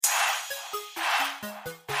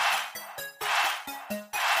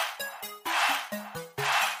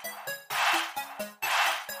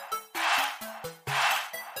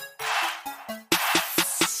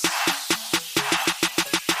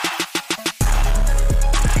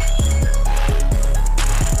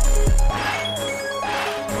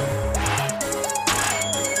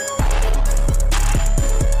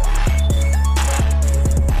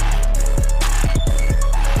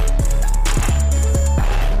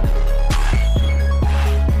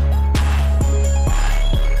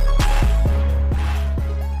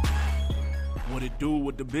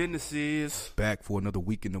business is? Back for another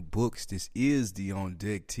week in the books. This is the On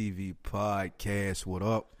Deck TV podcast. What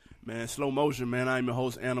up? Man, slow motion, man. I'm your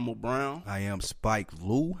host, Animal Brown. I am Spike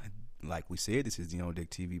Lou. Like we said, this is the On Deck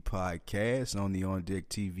TV podcast on the On Deck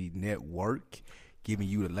TV network, giving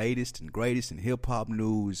you the latest and greatest in hip-hop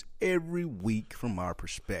news every week from our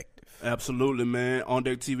perspective. Absolutely, man.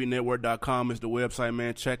 OnDeckTVNetwork.com is the website,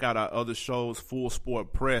 man. Check out our other shows, Full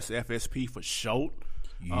Sport Press, FSP for short.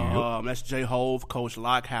 Yep. That's J-Hove, Coach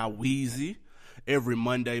Lock, How Weezy. Every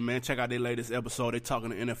Monday, man. Check out their latest episode. They talking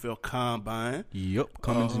the NFL Combine. Yep,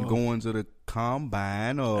 comings and goings of the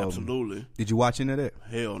Combine. Absolutely. Did you watch any of that?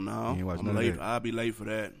 Hell no. I'm late. I'll be late for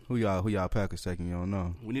that. Who y'all Packers taking? You don't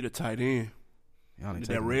know. We need a tight end. Y'all ain't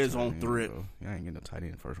that red zone threat. Y'all ain't getting no tight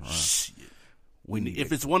end first round. Shit.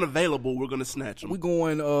 If it's one available, we're gonna snatch him. We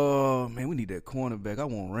going, man. We need that cornerback. I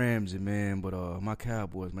want Ramsey, man, but my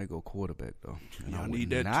Cowboys may go quarterback though. And I I need would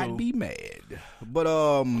that not too. be mad. But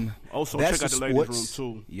also that's check out the ladies'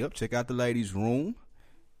 room too. Yep, check out the ladies' room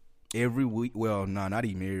every week. Well, no, not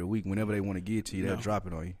even every week. Whenever they want to get to you, they'll drop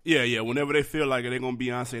it on you. Yeah. Whenever they feel like it, they're gonna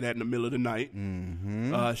Beyonce that in the middle of the night.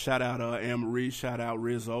 Mm-hmm. Shout out Anne Marie. Shout out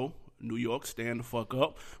Rizzo. New York, stand the fuck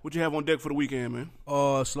up. What you have on deck for the weekend, man?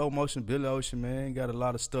 Slow motion, Billy Ocean, man. Got a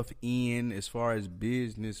lot of stuff in as far as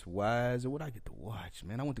business wise. What I get to watch,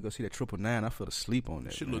 man? I went to go see that 999. I fell asleep on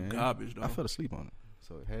that. Shit man. look garbage, though. I fell asleep on it,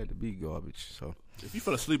 so it had to be garbage. So if you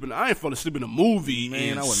fell asleep I ain't fell asleep in the movie.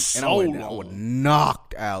 Man, I was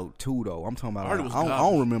knocked out too, though. I'm talking about. I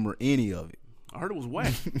don't remember any of it. I heard it was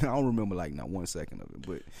whack. I don't remember like not 1 second of it,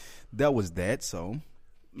 but that was that. So,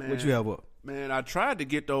 man, what you have up? Man, I tried to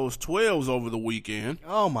get those 12s over the weekend.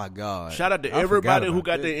 Oh, my God. Shout out to everybody who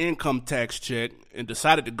got their income tax check and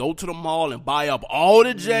decided to go to the mall and buy up all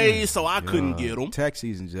the J's so I couldn't get them. Tax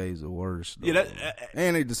season J's are worse, though. Yeah,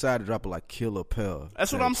 and they decided to drop it like killer pair.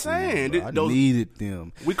 That's what I'm saying. I needed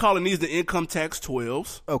them. We calling these the income tax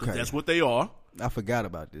 12s. Okay. That's what they are. I forgot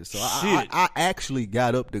about this. So I actually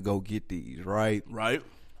got up to go get these, right? Right.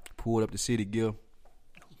 Pulled up the City Gift.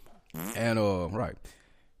 And, right.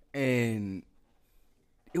 And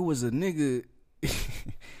it was a nigga.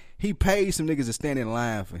 He paid some niggas to stand in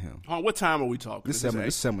line for him. What time are we talking? This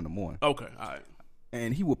 7 in the morning. Okay, all right.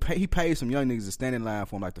 And he paid some young niggas to stand in line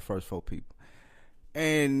for him, like the first 4 people.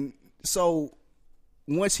 And so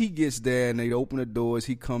once he gets there and they open the doors,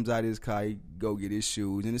 he comes out of his car, he go get his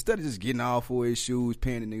shoes. And instead of just getting all 4 his shoes,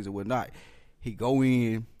 paying the niggas or whatnot, he go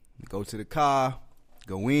in, go to the car,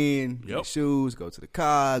 go in, get his shoes, go to the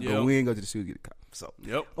car, go in, go to the shoes, get the car. So,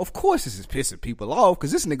 of course, this is pissing people off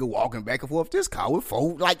because this nigga walking back and forth this car with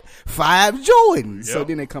 5 Jordans. Yep. So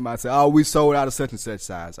then they come out and say, oh, we sold out of such and such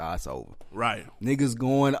size. Oh, it's over. Right. Niggas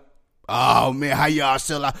going, oh, man, how y'all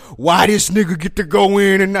sell out? Why this nigga get to go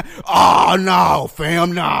in and not? Oh, no,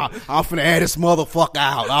 fam, nah. I'm finna add this motherfucker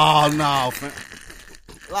out. Oh, no, fam.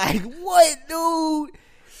 Like, what, dude?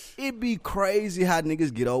 It be crazy how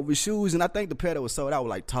niggas get over shoes, and I think the pair that was sold out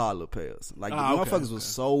was like toddler pairs. Like the motherfuckers was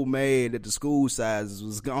so mad that the school sizes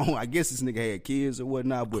was gone. I guess this nigga had kids or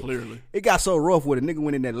whatnot, but clearly it got so rough where the nigga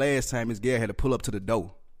went in that last time. His girl had to pull up to the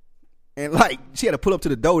door, and like she had to pull up to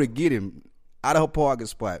the door to get him out of her parking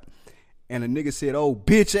spot. And the nigga said, "Oh,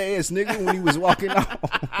 bitch ass nigga," when he was walking off.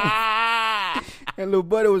 And little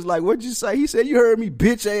buddy was like, "What'd you say?" He said, "You heard me,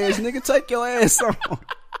 bitch ass nigga. Take your ass on."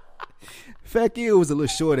 Fact is, was a little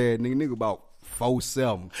short ass nigga about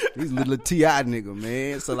 4'7". He's a little T.I. nigga,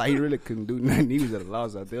 man. So like he really couldn't do nothing. He was at a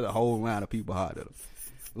loss out there. The whole line of people hard at him.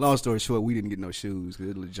 Long story short, we didn't get no shoes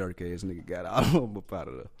because little jerk ass nigga got all of them up out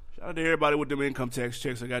of there. Shout out to everybody with them income tax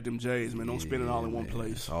checks. I got them J's, man. Don't spend it all in one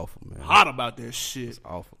place. It's awful, man. Hot about that shit. It's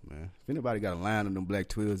awful, man. If anybody got a line on them black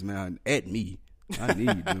 12s, man, at me. I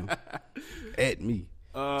need them. At me.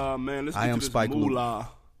 Man, let's get to this moolah.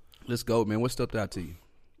 Let's go, man. What stuck out to you?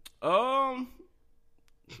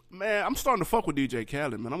 Man, I'm starting to fuck with DJ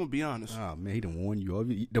Khaled, man. I'm gonna be honest. Oh man, he done won you over.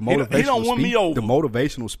 He don't won me over. The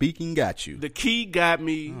motivational speaking got you. The key got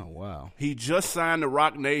me. Oh wow. He just signed to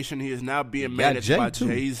Rock Nation. He is now being managed by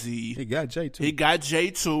Jay-Z. He got Jay too. He got Jay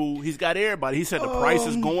too. He's got everybody. He said the price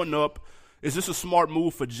is going up. Is this a smart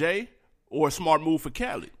move for Jay or a smart move for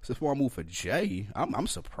Khaled? It's a smart move for Jay. I'm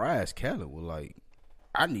surprised Khaled was like,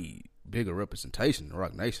 I need bigger representation in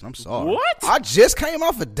Rock Nation. I'm sorry. What? I just came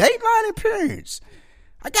off a Dateline appearance.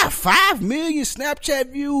 I got 5 million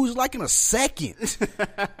Snapchat views like in a second.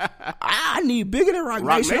 I need bigger than Rock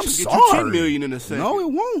Nation. I'm sorry. Get you 10 million in a second. No,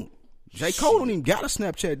 it won't. J. Cole don't even got a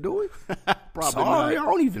Snapchat, do it? Probably sorry, not. I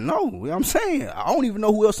don't even know. You know what I'm saying? I don't even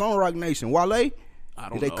know who else on Rock Nation. Wale? I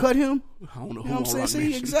don't Did know. they cut him? I don't know You who know what I'm on saying? Rock See,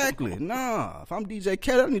 Nation. exactly. Nah, if I'm DJ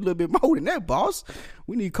Khaled, I need a little bit more than that, boss.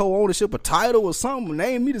 We need co-ownership, a title or something.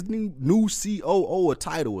 Name me this new COO, a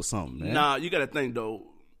title or something, man. Nah, you got to think though.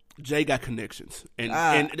 Jay got connections, and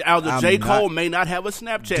I'm although J. Cole not- may not have a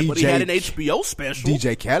Snapchat, but he had an HBO special.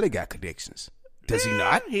 DJ Khaled got connections. Does he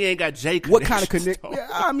not? He ain't got Jay connections. What kind of connect? though. Yeah,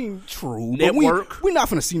 I mean, true. Network. But we're not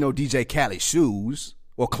finna see no DJ Khaled shoes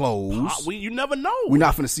or clothes. You never know. We're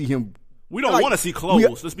not finna see him. We don't like, want to see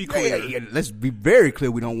clothes. Let's be clear. Yeah, let's be very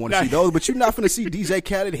clear. We don't want to see those. But you're not finna see DJ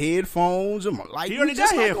Khaled headphones. And like, He already we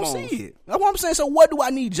just got not gonna headphones. see it. That's what I'm saying. So what do I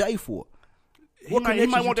need Jay for? He What might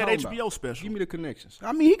connections want you that talking HBO about? special. Give me the connections.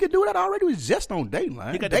 I mean, he could do that already. It was just on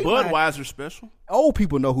Dateline. He got the Dateline. Budweiser special. Old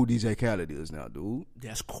people know who DJ Khaled is now, dude.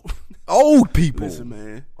 That's cool. Old people. Listen,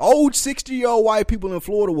 man. Old 60-year-old white people in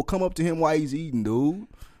Florida will come up to him while he's eating, dude.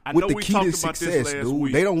 I With know the we key talked to about this success, last dude.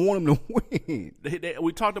 week. They don't want him to win.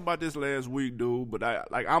 We talked about this last week, dude. But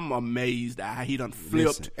I'm amazed at how he done flipped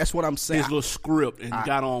Listen, that's what I'm saying. his little script and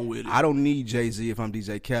got on with it. I don't need Jay-Z if I'm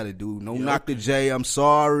DJ Khaled, dude. No knock to Jay. I'm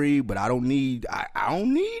sorry, but I don't need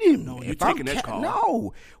him. No, you If I'm taking that call.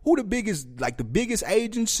 No. Who the biggest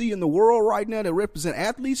agency in the world right now that represent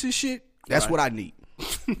athletes and shit? That's what I need.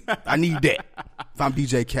 I need that. If I'm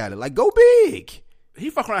DJ Khaled. Like, go big. He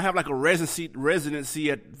fuck around and have like a residency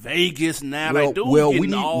at Vegas now. Well, like, dude, we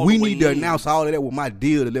getting all need the way to in. announce all of that with my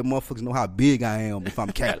deal to let motherfuckers know how big I am if I'm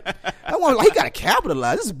Khaled. I want, like, he got to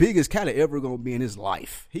capitalize. This is as big as Khaled ever going to be in his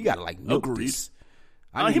life. He got to, like, milk Agreed. this.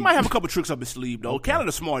 He might have a couple tricks up his sleeve though. Khaled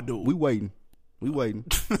a smart dude. We waiting.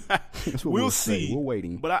 That's what We'll say. see. We're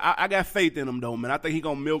waiting. But I got faith in him though, man. I think he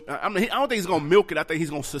gonna milk. I don't think he's gonna milk it. I think he's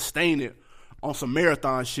gonna sustain it on some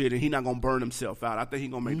marathon shit, and he not gonna burn himself out. I think he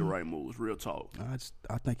gonna make the right moves. Real talk,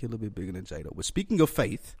 I think you're a little bit bigger than Jada. But speaking of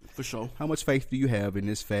faith, for sure. how much faith do you have in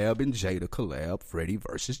this Fab and Jada collab, Freddie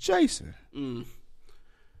versus Jason?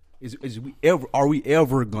 Are we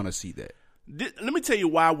ever gonna see that? Let me tell you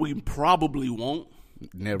why we probably won't.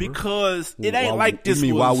 Never. Because it ain't like this. You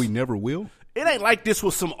mean was, why we never will? It ain't like this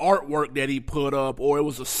was some artwork that he put up, or it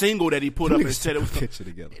was a single that he put up and said it was. Picture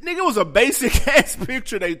together. Nigga, it was a basic ass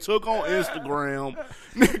picture they took on Instagram,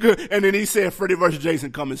 nigga, and then he said Freddie versus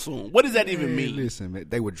Jason coming soon. What does that even mean? Listen, man,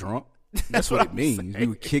 they were drunk. That's what it means. We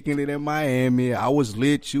were kicking it in Miami. I was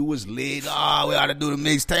lit. You was lit. Oh, we ought to do the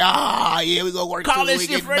mixtape. Yeah, we gonna work. Call till that we shit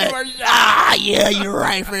get Freddie back. versus Jason. Yeah, you're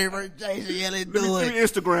right, Freddie versus Jason. Yeah, let's do Let me it.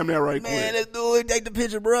 Instagram that right Man, quick. let's do it. Take the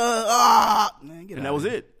picture, bro. Man, get And out that was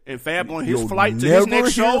of here. it. And Fab on his You'll flight to never his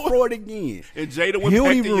next hear show. for it again. And Jada went He don't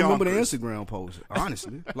back even to remember the Yonkers. Instagram post.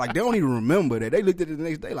 Honestly, like they don't even remember that. They looked at it the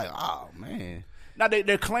next day, like, oh man. Now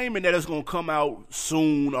they're claiming that it's gonna come out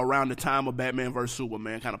soon around the time of Batman vs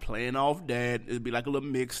Superman, kind of playing off that. It'd be like a little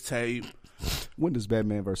mixtape. When does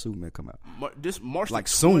Batman vs Superman come out? This March Like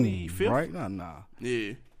the soon, 25th? right? Nah.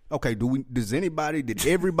 Yeah. Okay. Did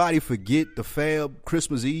everybody forget the Fab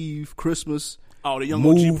Christmas Eve, Christmas? Oh, the Young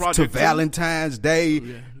OG move project to too? Valentine's Day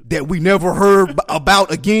that we never heard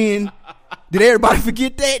about again. Did everybody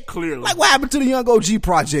forget that? Clearly. Like, what happened to the Young OG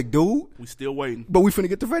project, dude? We still waiting. But we finna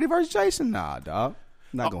get the Freddie versus Jason? Nah, dog.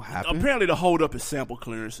 Not gonna happen. Apparently the hold up is sample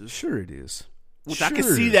clearances. Sure it is. Which I can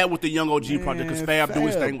see that with the Young OG project because Fab do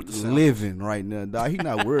his thing with the sample. living right now, dog. He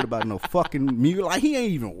not worried about no fucking music. Like, he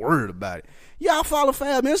ain't even worried about it. Y'all follow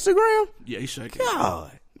Fab Instagram? Yeah, he's shaking.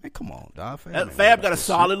 God. Man, come on, dog. Fab got a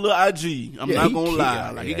solid little IG. I'm Yeah, not he gonna kill- lie.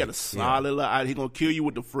 Like, he yeah, got a solid little IG. He gonna kill you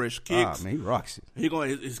with the fresh kicks. Ah, man, he rocks it. He gonna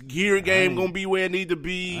his gear game gonna be where it need to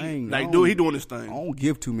be. I ain't- Like, I dude, he don't- doing his I thing. don't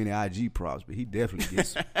give too many IG props, but he definitely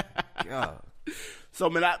gets God. So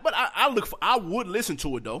man, I would listen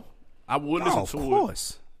to it though. I would listen of to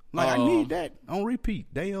course. Like, I need that on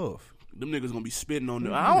repeat, day off. it. Them niggas gonna be spitting on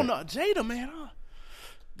them. I don't know, Jada, man.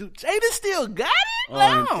 Dude, Jada still got it.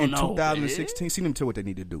 I don't in know, 2016, see them tell what they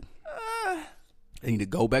need to do. They need to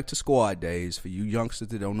go back to squad days. For you youngsters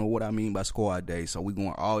that don't know what I mean by squad days, so we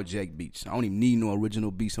going all Jack beats. I don't even need no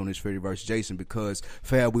original beats on this Freddie vs. Jason because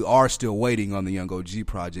Fab, we are still waiting on the Young OG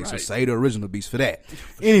project. So Right. say the original beats for that.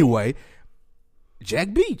 Anyway,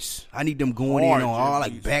 Jack beats. I need them going Hard in on Jack all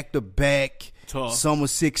like beats. back to back. Tough. Summer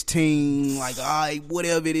 16, like, all right,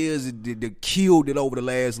 whatever it is, they killed it over the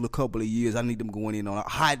last little couple of years. I need them going in on a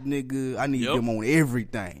hot nigga. I need Yep. them on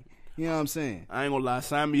everything. You know what I'm saying? I ain't gonna lie,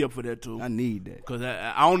 sign me up for that too. I need that. Cause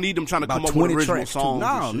I don't need them trying to About come up 20 with original tracks, too. songs. No,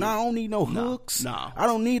 and shit. I don't need no hooks. nah. I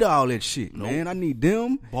don't need all that shit, man. I need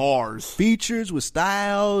them Bars. features with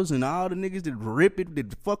Styles and all the niggas that rip it,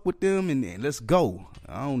 that fuck with them, and let's go.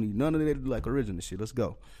 I don't need none of that like original shit. Let's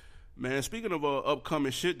go. Man, speaking of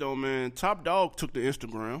upcoming shit though, man, Top Dog took the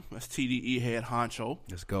Instagram. That's TDE head honcho.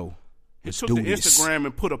 Let's go. He Let's took do the this. Instagram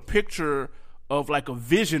and put a picture of like a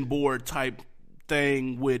vision board type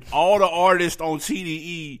thing with all the artists on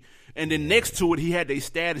TDE, and then next to it, he had their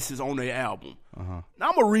statuses on their album. Now,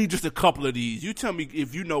 I'm going to read just a couple of these. You tell me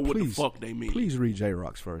if you know what the fuck they mean. Please read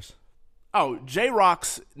J-Rock's first. Oh,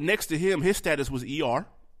 J-Rock's, next to him, his status was ER.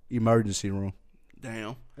 Emergency room.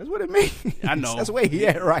 Damn. That's what it means. I know. That's where he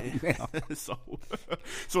at right now.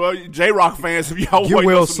 so J-Rock fans, if y'all Get waiting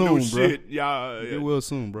well on some new soon, bro. shit, y'all Get well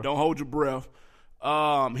soon, bro. don't hold your breath.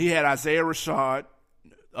 He had Isaiah Rashad,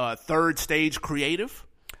 Third Stage Creative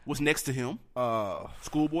was next to him.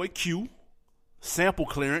 Schoolboy Q, Sample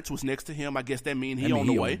Clearance was next to him. I guess that means he on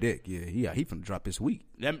the way. Deck. Yeah, he finna drop this week.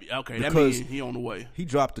 That means he on the way. He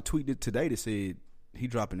dropped a tweet today that said he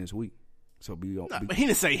dropping this week. So but he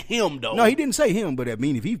didn't say him though. No, he didn't say him. But I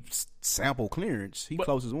mean, if he Sample Clearance, he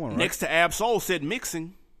closest one. Right? Next to Ab Soul said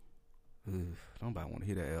mixing. Nobody want to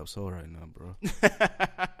hear that Ab Soul right now, bro.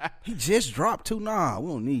 He just dropped two. Nah,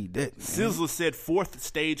 we don't need that. Man. Sizzler said Fourth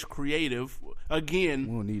Stage Creative. Again,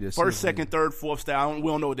 we don't need that. First, Sizzler. second, third, fourth style. We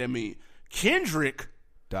don't know what that means. Kendrick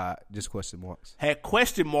just question marks. Had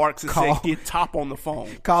question marks and said get Top on the phone.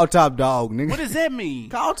 Call Top Dog, nigga. What does that mean?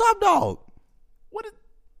 Call Top Dog. What is?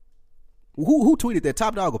 Who tweeted that?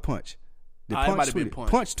 Top Dog or Punch? It might have been Punch.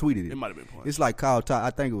 Punch tweeted it. It might have been Punch. It's like Call Top. I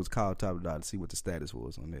think it was Call Top Dog to see what the status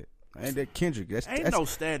was on that. And that Kendrick, that's no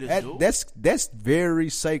status, dude. That's very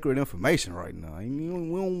sacred information right now. We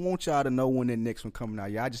don't want y'all to know when that next one coming out.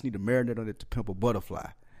 Y'all just need to marinate on it to pimp a butterfly.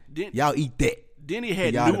 Y'all eat that. Then he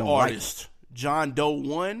had new artists, John Doe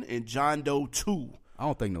 1 and John Doe 2. I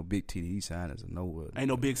don't think no big TDE signers or no. Ain't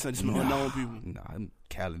no big just unknown people. Nah,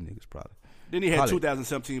 Cali niggas probably. Then he had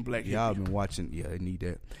 2017 Black Hippie. Y'all been watching, yeah, they need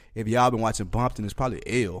that. If y'all been watching Bumpton, it's probably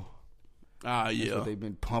L. Yeah. That's what they've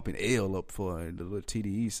been pumping L up for the little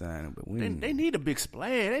TDE signing. But they need a big splash.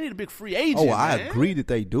 They need a big free agent. Oh, I agree that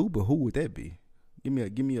they do, but who would that be? Give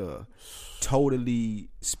me a totally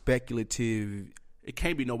speculative. It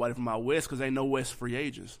can't be nobody from out west because ain't no West free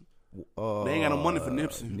agents. They ain't got no money for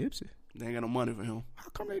Nipsey. They ain't got no money for him. How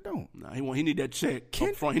come they don't? Nah, he need that check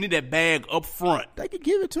up front. He need that bag up front. They could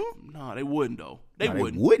give it to him. Nah, they wouldn't though. They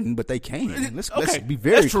wouldn't, but they can. Let's be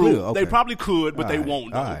very That's true. clear. Okay. They probably could, but they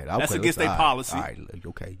won't. Though. All right, that's against their policy. All right,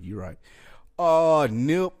 okay, you're right.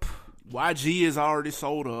 Nip. YG is already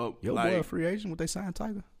sold up. Yo, boy, a free agent. Would they sign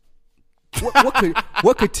Tiger?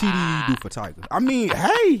 what could TDE do for Tiger? I mean,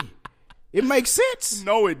 hey, it makes sense.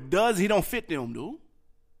 No, it does. He don't fit them, dude.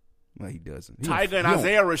 No, he doesn't. Tiger and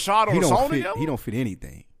Isaiah Rashad on a song together? He don't fit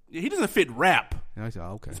anything. Yeah, he doesn't fit rap. And I said,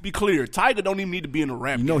 okay. Let's be clear. Tiger don't even need to be in a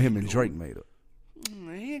rap. You know him and Drake made up.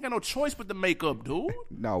 He ain't got no choice but to make up, dude.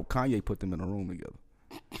 No, Kanye put them in a room together.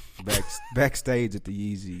 Backstage at the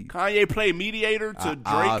Yeezy. Kanye played mediator to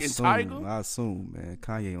Drake and Tiger? I assume, man.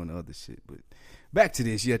 Kanye on the other shit. But back to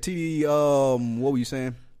this. Yeah, TDE, what were you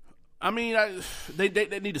saying? I mean, they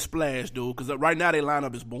need to splash, dude, because right now they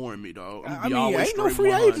lineup is boring me, dog. I mean, ain't no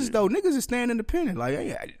free agents, though. Niggas is staying independent. Like,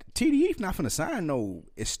 TDE's not finna sign no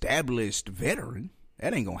established veteran.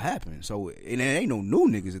 That ain't gonna happen. So, and there ain't no new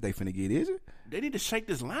niggas that they finna get, is it? They need to shake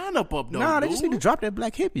this lineup up, though. Nah, they just need to drop that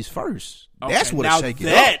Black Hippies first. Okay, that's what shake it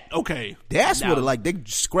up. Okay. That's what they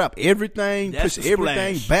scrap everything, push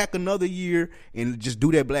everything back another year, and just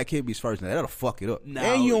do that Black Hippies first. Now, that'll fuck it up.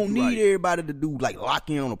 And you don't need everybody to do, lock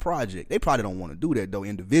in on a project. They probably don't want to do that, though.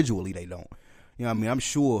 Individually, they don't. You know what I mean? I'm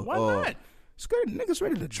sure. Why not? Scared niggas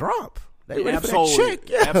ready to drop. They ready for that check.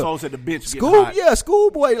 Yeah. Ab-Soul said the bench get hot. Yeah,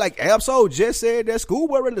 Schoolboy, Ab-Soul just said that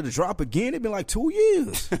Schoolboy ready to drop again. It's been 2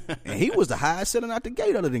 years. And he was the highest selling out the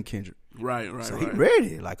gate other than Kendrick. Right. So he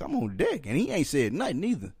ready. I'm on deck. And he ain't said nothing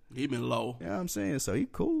either. He been low. You know what I'm saying? So he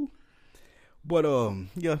cool. But,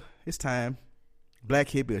 yeah, it's time. Black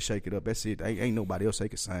Hippie will shake it up. That's it. Ain't nobody else they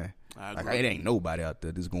can sign. It ain't nobody out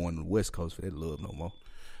there that's going to the West Coast for that love no more.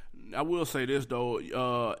 I will say this, though.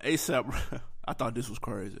 ASAP, I thought this was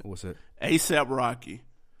crazy. What's that? ASAP Rocky.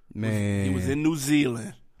 Man. He was in New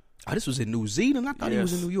Zealand. Oh, this was in New Zealand? I thought he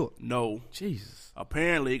was in New York. No. Jesus.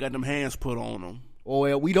 Apparently, he got them hands put on him. Oh,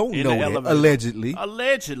 well, we don't know that.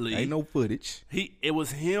 Allegedly. Ain't no footage. It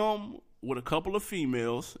was him with a couple of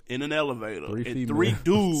females in an elevator. Three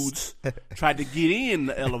dudes tried to get in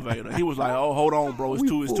the elevator. He was like, oh, hold on, bro. It's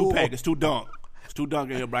too packed. It's too dunk. It's too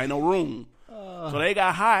dunk in here, bro. Ain't no room. So they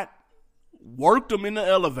got hot, worked them in the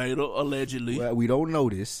elevator, allegedly. Well, we don't know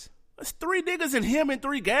this. It's 3 niggas and him and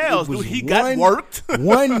 3 gals. Dude, he got worked.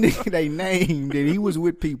 One nigga they named and he was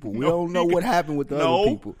with people. We don't know what happened with the other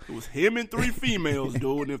people. It was him and 3 females,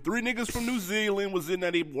 dude. And if 3 niggas from New Zealand was in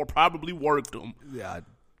there, they probably worked them. Yeah.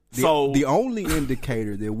 The only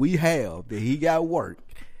indicator that we have that he got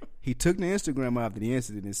worked, he took the Instagram after the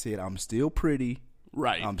incident and said, I'm still pretty.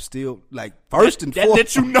 Right. I'm still, first and foremost.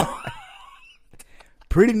 That you know.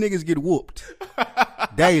 Pretty niggas get whooped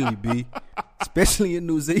daily, B. Especially in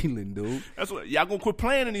New Zealand, dude. That's what y'all gonna quit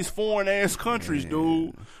playing in these foreign ass countries,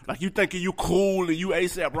 dude. Like you thinking you cool and you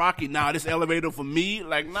ASAP Rocky. Nah, this elevator for me.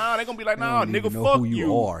 Like nah, they gonna be like nah, They don't nigga, even know fuck who you.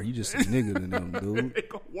 you are. You just a nigga to them, dude. They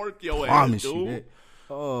gonna work your Promise ass, dude. you that.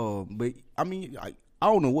 Oh, but I mean, I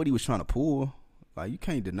don't know what he was trying to pull. Like you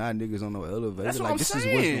can't deny niggas on no elevator. That's what like I'm this saying.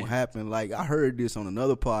 is what's gonna happen. Like I heard this on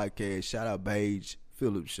another podcast. Shout out Beige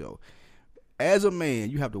Phillips show. As a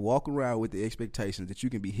man, you have to walk around with the expectations that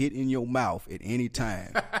you can be hit in your mouth at any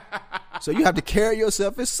time. So you have to carry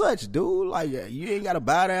yourself as such, dude. Like you ain't gotta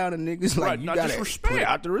bow down to niggas. Like Right, you not gotta disrespect. put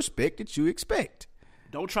out the respect that you expect.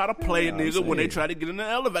 Don't try to play a nigga when they try to get in the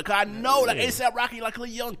elevator. Cause I know, like ASAP Rocky, like a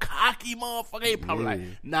young cocky motherfucker. He probably like,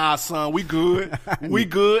 nah, son, we good, we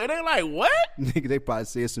good. And they like, what? Nigga, they probably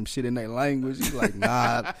said some shit in their language. He's like,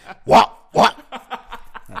 nah, what?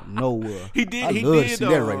 Out of nowhere. He did. I He love did. to see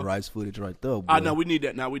that Ray Rice footage right there. Boy. I know we need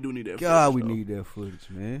that. Now we do need that. God, footage, we though. need that footage,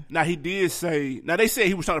 man. Now he did say. Now they said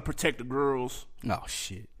he was trying to protect the girls. Oh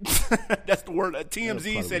shit. That's the word. TMZ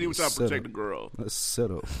probably said he was trying to protect setup. the girls. Let's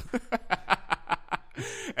set up.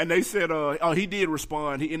 And they said, he did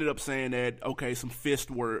respond. He ended up saying that okay, some fists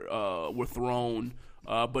were thrown,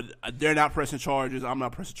 but they're not pressing charges. I'm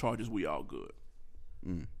not pressing charges. We all good.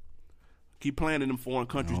 Keep playing in them foreign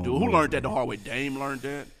countries, dude. Who learned that the hard way? Dame learned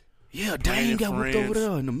that. Yeah, Playing Dame got whooped friends. over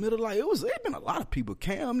there in the middle. Like it been a lot of people.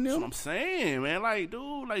 Cam That's what them I'm saying, man. Like,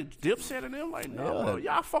 dude, like Dipset and them, like, no,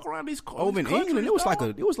 y'all fuck around these over in countries, England.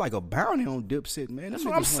 dog. It was like a bounty on Dipset, man. That's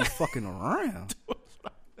Them what I'm niggas wasn't saying. fucking around.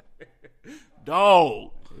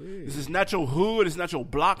 Dog. This is not your hood. It's not your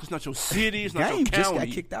block. It's not your city. It's not your Game county. just got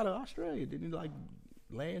kicked out of Australia, didn't it? Like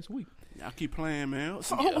last week. Y'all keep playing, man.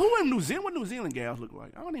 So, who in New Zealand? What New Zealand gals look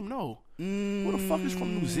like? I don't even know. Who the fuck is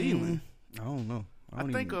from New Zealand? I don't know. I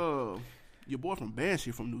think your boy from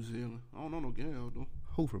Banshee from New Zealand. I don't know no gal though.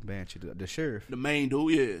 Who from Banshee? The sheriff. The main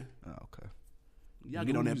dude, yeah. Oh, okay. Y'all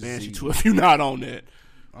get on that New Banshee Zealand. too if you're not on that.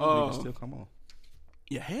 Oh, still come on.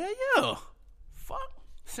 Yeah, hell yeah. Fuck.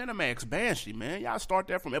 Cinemax Banshee, man. Y'all start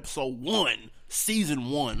that from episode 1, season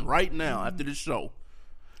 1, right now after this show.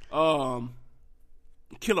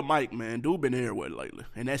 Killer Mike, man. Dude been everywhere lately.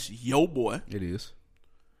 And that's your boy. It is.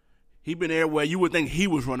 He been everywhere. You would think he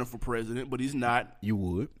was running for president, but he's not. You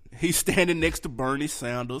would. He's standing next to Bernie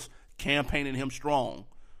Sanders, campaigning him strong.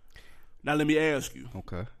 Now let me ask you.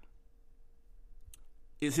 Okay.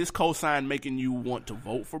 Is his cosign making you want to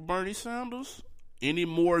vote for Bernie Sanders any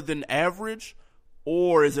more than average?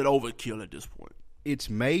 Or is it overkill at this point? It's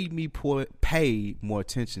made me pay more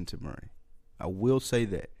attention to Bernie. I will say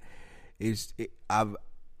that.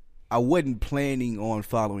 I wasn't planning on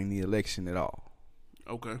following the election at all.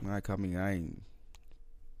 Okay. Like, I mean,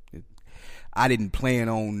 I didn't plan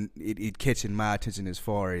on it catching my attention as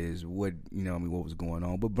far as what what was going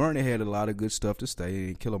on. But Bernie had a lot of good stuff to say,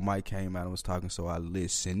 and Killer Mike came out and was talking, so I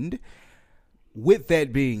listened. With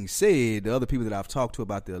that being said, the other people that I've talked to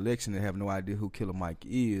about the election that have no idea who Killer Mike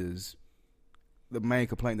is, the main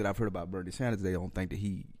complaint that I've heard about Bernie Sanders, they don't think that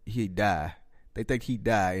he died. They think he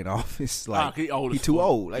died in office. Like he old as too fuck.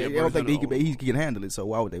 old. Like, Yeah, they don't think Bernie that he can handle it. So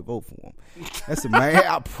why would they vote for him? That's the main.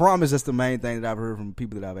 I promise that's the main thing that I've heard from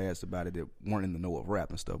people that I've asked about it that weren't in the know of rap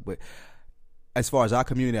and stuff. But as far as our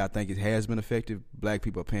community, I think it has been effective. Black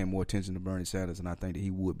people are paying more attention to Bernie Sanders, and I think that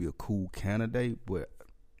he would be a cool candidate. But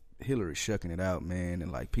Hillary's shucking it out, man,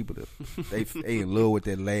 and like people they in love with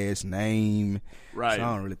that last name, Right. So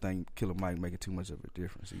I don't really think Killer Mike making too much of a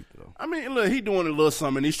difference either. Though. I mean, look, he doing a little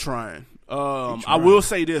something. He's trying. I will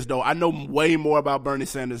say this though: I know way more about Bernie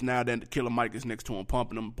Sanders now than Killer Mike is next to him,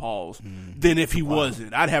 pumping them paws, than if he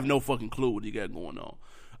wasn't. I'd have no fucking clue what he got going on.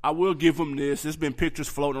 I will give him this. There's been pictures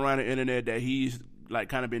floating around the internet that he's like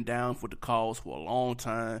kind of been down for the cause for a long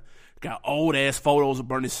time. Got old ass photos of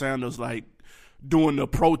Bernie Sanders like doing the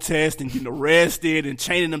protest and getting arrested and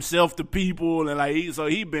chaining himself to people, and like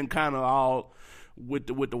he been kind of all with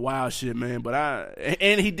the wild shit, man. But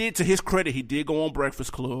he did, to his credit, he did go on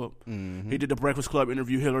Breakfast Club. He did the Breakfast Club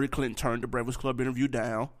interview. Hillary Clinton turned the Breakfast Club interview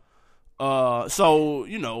down. So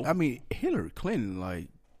I mean, Hillary Clinton like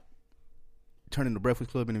turning the Breakfast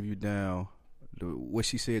Club interview down. What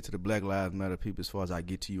she said to the Black Lives Matter people, as far as I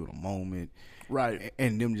get to you in a moment, right?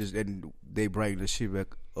 And them they bring the shit back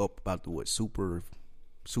up about the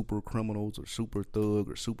super criminals or super thug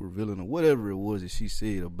or super villain or whatever it was that she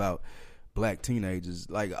said about black teenagers.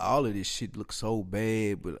 Like all of this shit looks so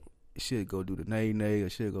bad, but she'll go do the nay or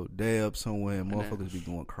she'll go dab somewhere and motherfuckers be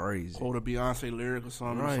going crazy. Quote a Beyonce lyric or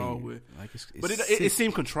something. Right. With. Like but it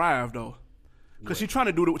seemed contrived though, because she's trying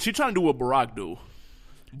to do what Barack do.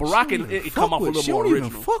 Barack it come off a little more original. She don't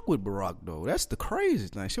even fuck with Barack though. That's the crazy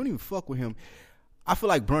thing. She don't even fuck with him. I feel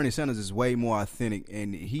like Bernie Sanders is way more authentic,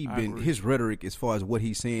 and his rhetoric as far as what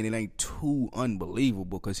he's saying, it ain't too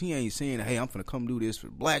unbelievable because he ain't saying, "Hey, I'm finna come do this for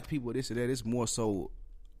black people, this or that." It's more so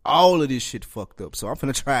all of this shit fucked up. So I'm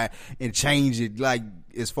finna try and change it, like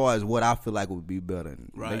as far as what I feel like would be better.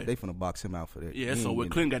 And right. They finna box him out for that. Yeah. So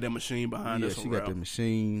Clinton got that machine behind us. Yeah, she got that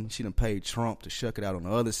machine. She done paid Trump to shuck it out on the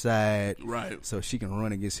other side. Right. So she can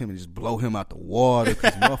run against him and just blow him out the water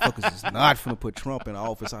because motherfuckers is not finna put Trump in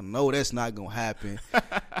office. I know that's not gonna happen.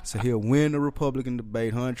 So he'll win the Republican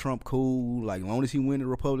debate. Her and Trump cool. Like, as long as he win the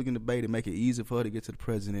Republican debate and make it easy for her to get to the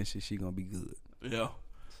presidency, she gonna be good. Yeah.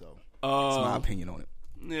 So that's my opinion on it.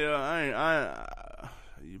 Yeah, I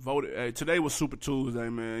voted. Hey, today was Super Tuesday,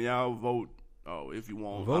 man. Y'all vote. Oh, if you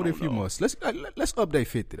want, vote if you must. Let's update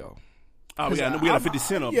 50 though. Oh, we got a 50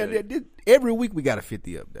 Cent update. Yeah, every week we got a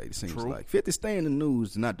 50 update. It seems True. like 50 stay in the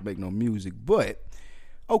news, not to make no music, but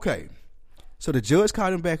okay. So the judge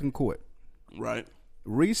caught him back in court. Right.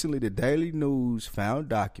 Recently, the Daily News found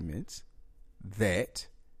documents that.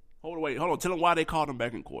 Hold on. Tell him why they called him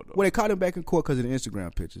back in court, though. Well, they caught him back in court because of the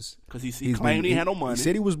Instagram pictures. Because he claimed he had no money. He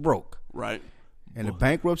said he was broke. Right. And the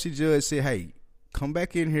bankruptcy judge said, "Hey, come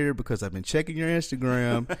back in here because I've been checking your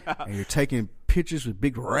Instagram and you're taking pictures with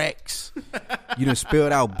big racks. You done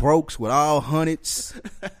spelled out brokes with all hundreds."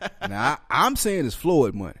 Now, I'm saying it's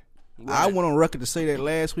Floyd money. Right. I went on record to say that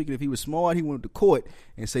last week, and if he was smart, he went to court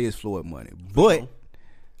and say it's Floyd money. But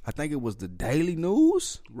I think it was the Daily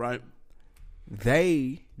News. Right.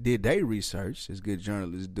 They did their research, as good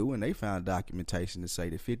journalists do, and they found documentation to say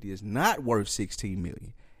that 50 is not worth $16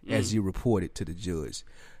 million, as you reported to the judge.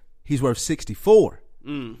 He's worth $64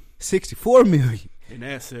 million in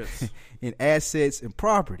assets, in assets and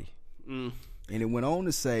property. And it went on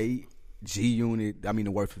to say the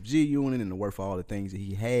worth of G Unit and the worth of all the things that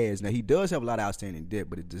he has. Now, he does have a lot of outstanding debt,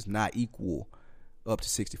 but it does not equal up to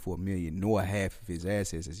 $64 million, nor half of his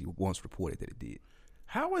assets as he once reported that it did.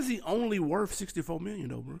 How is he only worth $64 million,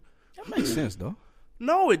 though, bro? That makes sense, though.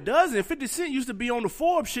 No, it doesn't. 50 Cent used to be on the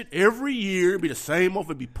Forbes shit every year. It'd be the same off.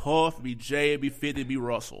 It'd be Puff, it'd be Jay, it'd be 50, it'd be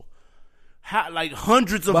Russell. Like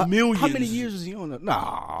hundreds of millions. How many years was he on that?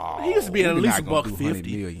 Nah. He used to be at least $150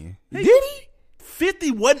 million. Did he?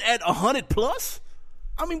 50 wasn't at 100 plus?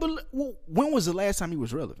 I mean, but when was the last time he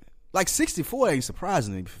was relevant? Like 64 ain't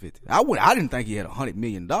surprising me for 50. I didn't think he had $100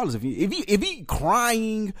 million. If he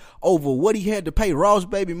crying over what he had to pay Ross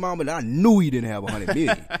baby mama, then I knew he didn't have $100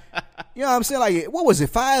 million. You know what I'm saying? Like, what was it?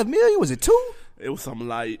 $5 million? Was it $2 million? It was something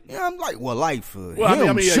light. Yeah, I'm like, well, light for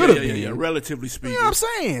him should have been. Yeah, relatively speaking. You know what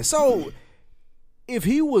I'm saying? So if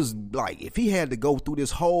he had to go through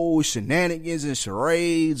this whole shenanigans and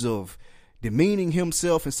charades of demeaning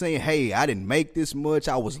himself and saying, "Hey, I didn't make this much.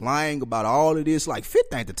 I was lying about all of this." Like,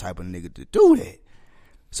 50 ain't the type of nigga to do that.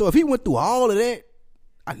 So if he went through all of that,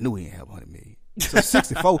 I knew he didn't have $100 million.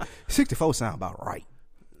 So 64 sound about right.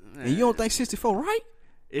 And you don't think 64 right?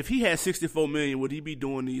 If he had $64 million, would he be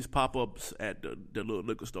doing these pop-ups at the little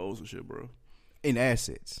liquor stores and shit, bro? In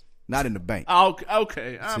assets, not in the bank.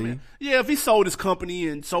 Okay. I mean, yeah, if he sold his company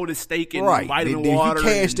and sold his stake in vitamin water. If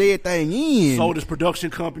he cashed everything in. Sold his production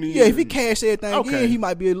company. Yeah, if he cashed everything in, he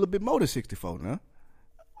might be a little bit more than 64 now.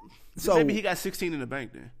 So maybe he got 16 in the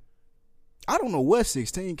bank then. I don't know where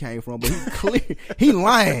 16 came from, but he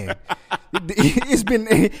lying.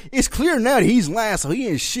 It's clear now that he's lying, so he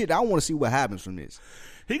ain't shit. I want to see what happens from this.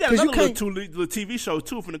 He got another little TV show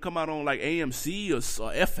too finna come out on like AMC or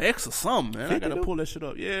FX or something, man. I gotta pull that shit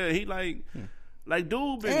up. Yeah, he like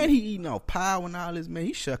dude. And he eating off power and all this, man.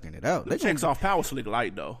 He's shucking it out. They checks off power slick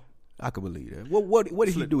light though. I could believe that. What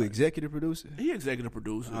did he do? Executive producer? He executive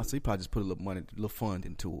producer. So he probably just put a little money, a little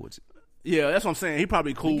funding towards it. Yeah, that's what I'm saying. He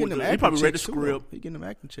probably cool with it. He probably read the script. He getting them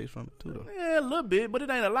acting checks from it too, though. Yeah, a little bit, but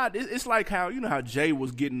it ain't a lot. It's like how, you know how Jay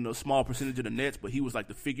was getting a small percentage of the nets, but he was like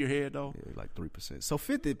the figurehead, though? Yeah, like 3%. So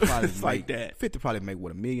 50 probably like that. 50 probably make,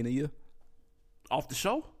 what, $1 million a year? Off the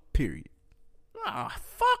show? Period. Ah,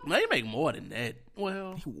 fuck, man. They make more than that.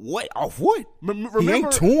 Well. What? Off what? Remember, he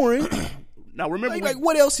ain't touring. Now, remember. Like,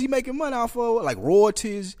 what else he making money off of? Like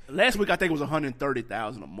royalties? Last week, I think it was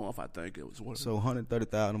 $130,000 a month, I think it was. So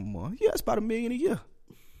 $130,000 a month. Yeah, it's about $1 million a year.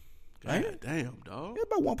 Damn, dog. It's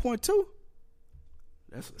about 1.2.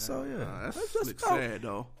 That's that's sad,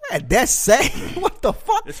 though. That's sad. What the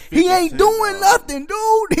fuck? He ain't doing nothing,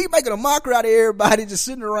 dude. He making a mockery out of everybody, just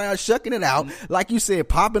sitting around shucking it out. Like you said,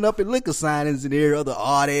 popping up at liquor signings in every other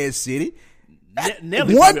odd ass city.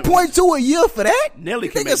 1.2 a year for that? Nelly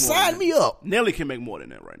can make more. Sign me up. Nelly can make more than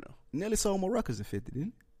that right now. Nelly sold more records than 50, didn't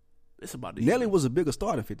he? It's about Nelly was a bigger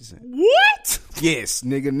star than 50 Cent. What? Yes,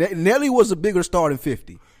 nigga. Nelly was a bigger star than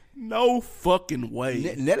 50. No fucking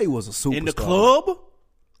way. Nelly was a superstar. In the club?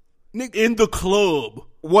 Nigga, in the club.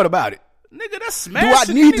 what about it? Nigga, that's Do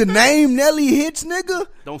smashing. I need anything? to name Nelly hits, nigga?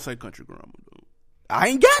 Don't say Country Grammar, dude. I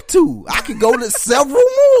ain't got to. I could go to several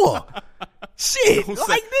more. Shit, Don't like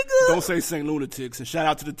say, nigga. Don't say St. Lunatics, and shout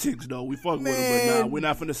out to the Ticks, though. We fuck with them, but nah, we're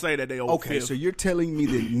not finna say that they old Okay, fifth. so you're telling me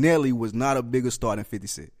that Nelly was not a bigger star than 50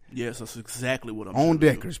 Cent? Yes, that's exactly what I'm On telling you.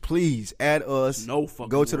 Deckers, please add us. No fucking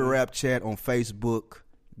Go to the way. rap chat on Facebook.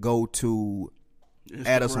 Go to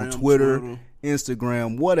add us on Instagram, Twitter,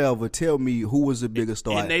 Instagram, whatever. Tell me who was the bigger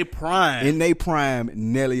star. In they prime. In they prime,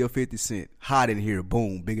 Nelly or 50 Cent. Hot in here,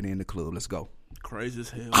 boom, bigger than In the Club. Let's go. Crazy as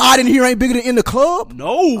hell. Hot in here ain't bigger than In the Club?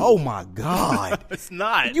 No. Oh my God. It's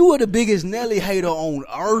not. You were the biggest Nelly hater on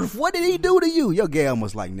earth. What did he do to you? Your gal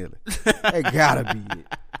must like Nelly. That gotta be it.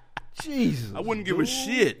 Jesus. I wouldn't give a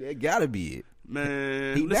shit. That gotta be it.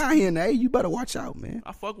 Man. He down here in the A. You better watch out, man.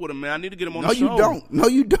 I fuck with him, man. I need to get him on No, the show. you don't. No,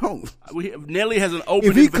 you don't. Nelly has an open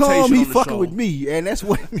If he invitation come, he on the fucking show. with me, and that's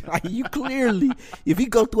what like, you clearly. If he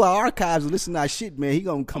go through our archives and listen to our shit, man, he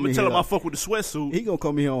gonna come I'm in gonna tell here. him I fuck with the sweatsuit. He gonna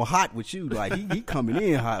come in here on hot with you, like he coming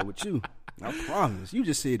in hot with you. I promise. You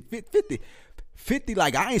just said 50.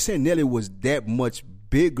 Like I ain't saying Nelly was that much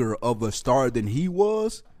bigger of a star than he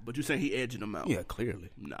was. But you saying he edging him out? Yeah, clearly.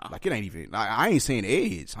 Nah. Like it ain't even. I ain't saying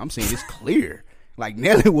edge. I'm saying it's clear. Like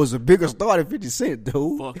Nelly was a bigger star than 50 Cent,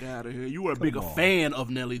 dude. Fuck out of here. You were a bigger fan of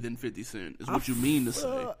Nelly than 50 Cent. Is what you mean to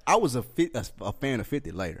say. I was a fan of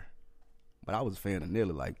 50 later, but I was a fan of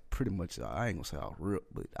Nelly. Like pretty much. I ain't gonna say I was real,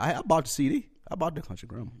 but I bought the CD. I bought the Country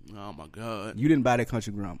Grammar. Oh my God. You didn't buy that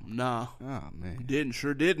Country Grammar. Nah. Oh man.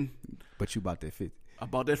 Sure didn't. But you bought that 50. I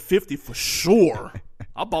bought that 50 for sure.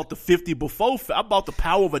 I bought the 50 before. I bought the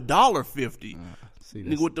Power of $1.50. See,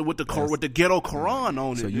 Nigga with the ghetto Quran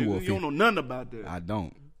on So it. you You, will don't know nothing about that. I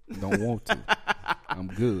don't want to. I'm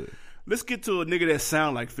good. Let's get to a nigga that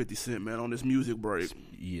sound like 50 Cent, man, on this music break.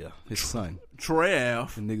 Yeah, his son, Troy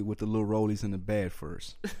Ave. the nigga with the little rollies in the bad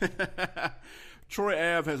first. Troy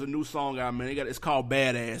Ave has a new song out, man. It's called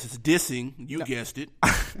Badass. It's dissing. You guessed it.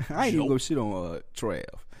 I ain't even go shit on Troy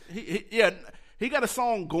Ave. He got a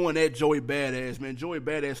song going at Joey Badass, man. Joey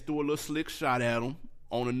Badass threw a little slick shot at him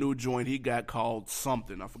on a new joint he got called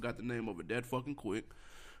something. I forgot the name of it that fucking quick.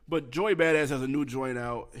 But Joey Badass has a new joint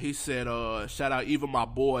out. He said, shout out even my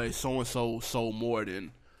boy so-and-so sold more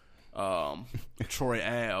than Troy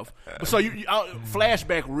Ave. So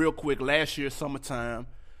flashback real quick. Last year, summertime,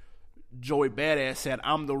 Joey Badass said,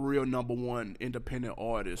 I'm the real #1 independent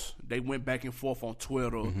artist. They went back and forth on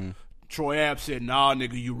Twitter. Mm-hmm. Troy Ave said, nah,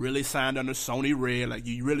 nigga, you really signed under Sony Red. Like,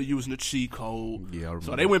 you really using the cheat code. Yeah, I remember.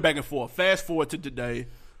 So they went back and forth. Fast forward to today.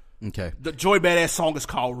 Okay. The Joey Badass song is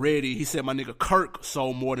called Ready. He said my nigga Kirk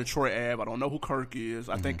sold more than Troy Ave. I don't know who Kirk is.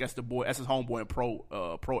 I think that's the boy. That's his homeboy in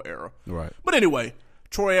Pro Era. Right. But anyway,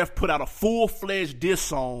 Troy Ave put out a full-fledged diss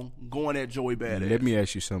song going at Joey Badass. Let me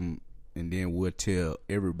ask you something, and then we'll tell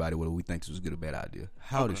everybody whether we think this was a good or bad idea.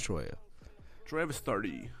 How old is Troy Ave? Troy Ave is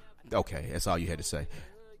 30. Okay, that's all you had to say.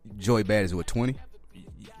 Joey Badass is what, 20?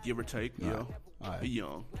 Give or take, yeah. All right. He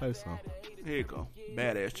young. Play the song. Here you go.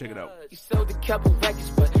 Badass. Check it out. You sold a couple records,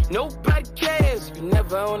 but nobody cares. You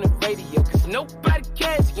never on the radio, cause nobody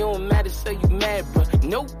cares. You don't matter, so you mad, but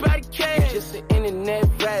nobody cares. You just an internet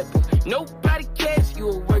rapper. Nobody cares. You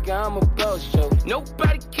a worker, I'm a boss show.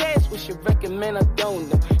 Nobody cares. What's your record, man? I don't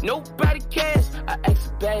know. Nobody cares. I ask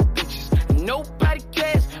for bad bitches. Nobody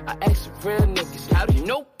cares. I ask for real niggas. How do you?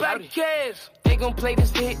 Nobody cares. They gon' play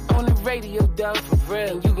this hit on the radio, dog, for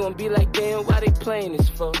real. And you gon' be like, damn, why they playing this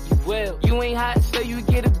for? You will. You ain't hot, so you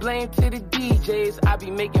get a blame to the DJs. I be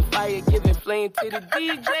making fire, giving flame to the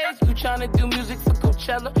DJs. You tryna do music for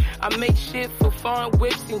Coachella? I make shit for foreign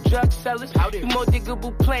whips and drug sellers. You more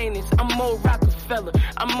diggable planets, I'm more Rockefeller.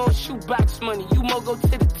 I'm more shoebox money, you more go to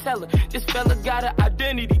the teller. This fella got an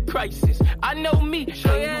identity crisis. I know me,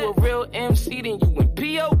 so you a real MC, then you in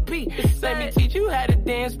P.O.P. Let me teach you how to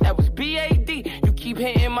dance, that was B.A.D. You keep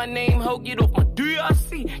hitting my name, ho, get off my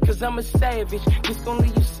DRC. Cause I'm a savage, this gon'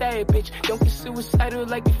 leave you sad, bitch. Don't get suicidal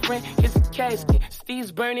like your friend, here's a casket.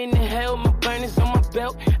 Steve's burning in hell, my burners on my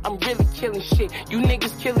belt. I'm really killing shit, you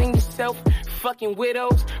niggas killing yourself. Fucking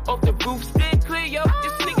widows, off the roof, stay clear, yo.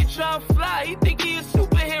 This nigga tryna fly, he think he a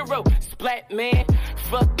superhero. Splat, man,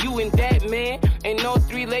 fuck you and that, man. Ain't no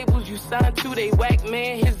 3 labels you signed to, they whack,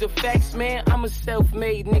 man. Here's the facts, man, I'm a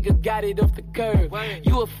self-made nigga, got it off the curb.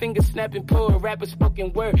 You a finger-snapping poor rapper,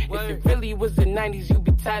 spoken word. If it really was the 90s, you'd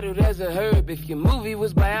be titled as a herb. If your movie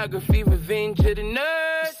was biography, Revenge of the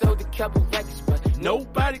Nerds. Sold a couple records, but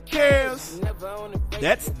Nobody cares.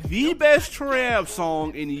 That's the best Troy Ave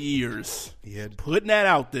song in years. He had, Putting that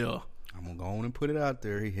out there. I'm gonna go on and put it out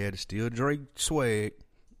there. He had to steal Drake swag.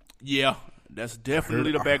 Yeah. That's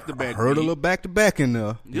definitely the back-to-back. Heard a little back-to-back in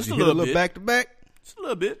there. Just Did a you little hear bit. Back-to-back? Just a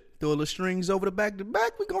little bit. Throw a little strings over the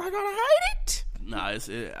back-to-back. We gonna hide it. Nah, I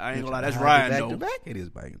ain't gonna lie. That's riding, though. Back-to-back? It is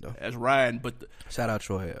banging, though. That's riding. But Shout out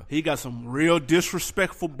Troy Hill. he got some real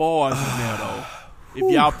disrespectful bars in there, though.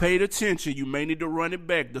 If y'all paid attention, you may need to run it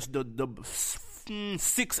back. The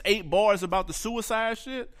 6-8 bars about the suicide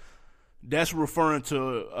shit, that's referring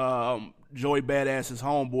to Joey Badass's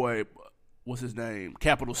homeboy, what's his name?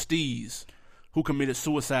 Capital Steez, who committed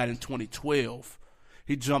suicide in 2012.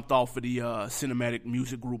 He jumped off of the Cinematic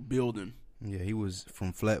Music Group building. Yeah, he was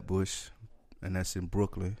from Flatbush, and that's in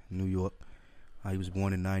Brooklyn, New York. He was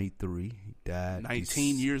born in 93. He died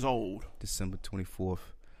 19 years old. December 24th,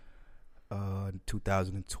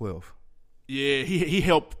 2012. Yeah, he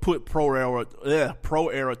helped put Pro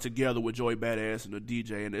Era together with Joey Badass and the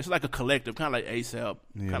DJ, and it's like a collective, kind of like ASAP,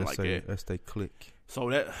 Yeah, kind of like that. that's they click. So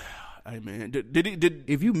that, hey man, did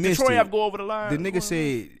If you missed Troy it, Ave go over the line? the nigga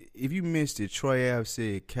said, if you missed it, Troy Ave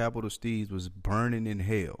said Capital Steez was burning in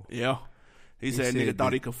hell. Yeah, he said nigga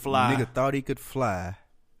thought he could fly. Nigga thought he could fly.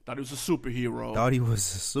 Thought he was a superhero. Thought he was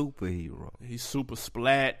a superhero. He's super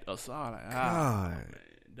splat or something. Like, God.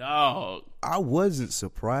 Dog, I wasn't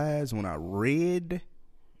surprised when I read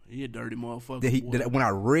he a dirty motherfucker. when I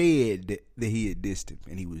read that he had dissed him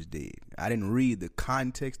and he was dead. I didn't read the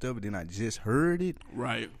context of it, then I just heard it.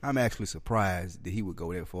 Right. I'm actually surprised that he would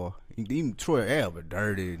go that far. Even Troy Ave, a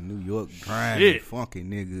dirty New York grimy, funky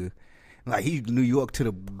nigga. Like, he's New York to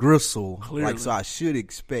the gristle. Clearly. Like, so I should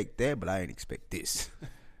expect that, but I ain't expect this.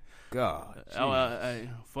 God. Hey,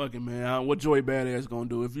 fuck it, man. What Joey Badass gonna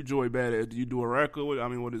do? If you Joey Badass, do you do a record? I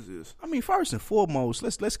mean, what is this? I mean, first and foremost,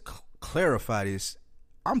 let's clarify this.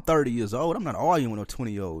 I'm 30 years old. I'm not arguing with a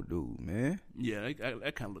 20-year-old dude, man. Yeah,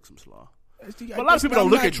 that kind of looks some slaw. But But a lot of people don't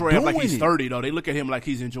look at Troy Ave like he's 30, though. They look at him like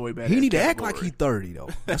he's in Joey Badass. He need to act category. like he's 30, though.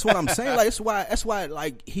 That's what I'm saying. Like, that's why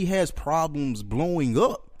like he has problems blowing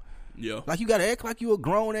up. Yeah. Like, you gotta act like you a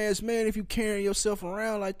grown ass man if you carrying yourself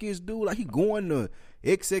around like this dude. Like, he going to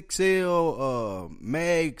XXL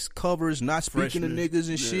mags covers, not speaking Freshman. to niggas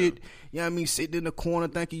and shit. You know what I mean? Sitting in the corner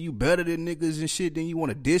thinking you better than niggas and shit. Then you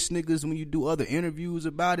want to diss niggas when you do other interviews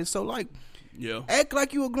about it. So, like, Yeah. act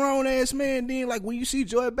like you a grown ass man. Then, like, when you see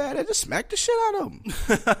Joey Badass, just smack the shit out of him.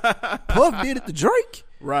 Puff did it to Drake.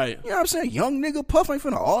 Right. You know what I'm saying? Young nigga Puff ain't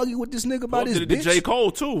finna argue with this nigga about Puff his did it bitch. to J.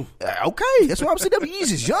 Cole, too. Okay, that's what I'm saying. Them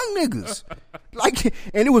easiest young niggas. Like,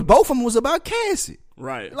 and it was both of them was about Cassie.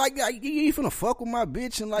 Right. Like, you ain't finna fuck with my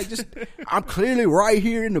bitch and like just I'm clearly right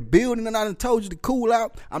here in the building and I done told you to cool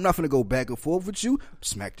out. I'm not finna go back and forth with you.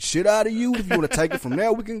 Smack the shit out of you. If you wanna take it from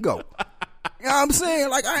there, we can go. You know what I'm saying?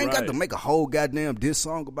 Like, I ain't got to make a whole goddamn diss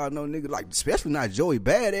song about no nigga, like, especially not Joey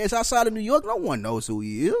Badass. Outside of New York, no one knows who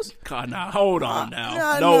he is. God, nah, hold on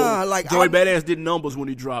now. Nah, like, Joey Badass did numbers when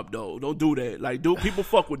he dropped, though. Don't do that. Like, dude, people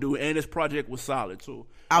fuck with dude, and his project was solid, too.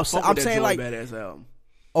 I'm Fuck with that saying, Joey like, Badass album.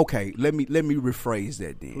 Okay, let me rephrase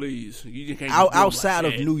that then. Please. You just can't just do Outside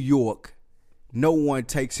like of that. New York, no one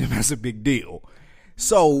takes him as a big deal.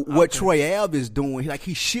 So what Troy Ave is doing,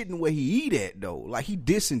 he's shitting where he eat at though. Like, he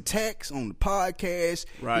dissing Tax on the podcast.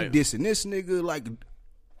 Right. He dissing this nigga. Like,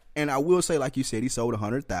 and I will say, like you said, he sold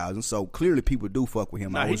 100,000. So clearly people do fuck with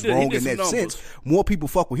him. Nah, I he was did- he wrong did in some that numbers. sense. More people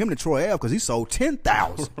fuck with him than Troy Ave because he sold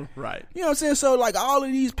 10,000. Right. You know what I'm saying? So, like, all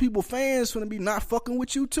of these people, fans, finna be not fucking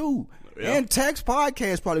with you, too. Yeah. And Tax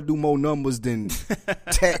podcast probably do more numbers than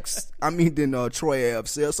than Troy Ave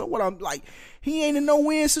sells. So, what I'm like, he ain't in no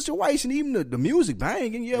win situation. Even the music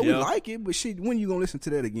banging, we Yeah. like it, but shit, when you gonna listen to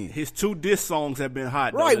that again? His 2 diss songs have been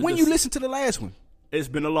hot, though. Right, It's when just- you listen to the last one? It's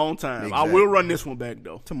been a long time. Exactly. I will run this one back,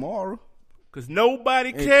 though. Tomorrow. Because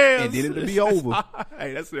nobody cares. And then it'll be over.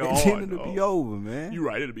 Hey, that's the And hard. then it'll be over, man. You're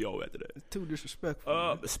right. It'll be over after that. Too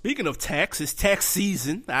disrespectful. Speaking of tax, it's tax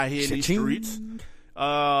season out here in these Cha-ching. streets.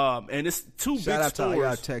 And it's 2 Shout big out to all y'all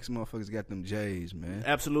stores. Tax motherfuckers got them J's, man.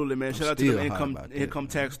 Absolutely, man. Shout out to still the hot about that, income man.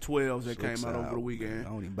 tax 12s that came Sucks out over the man. weekend. I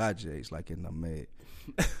don't even buy J's like it, and I'm mad.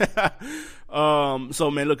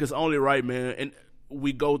 So man, look, it's only right, man. And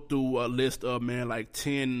we go through a list of, man, like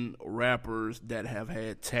 10 rappers that have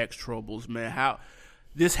had tax troubles, man. How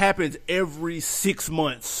this happens every 6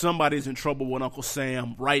 months. Somebody's in trouble with Uncle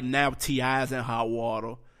Sam. Right now, T.I.'s in hot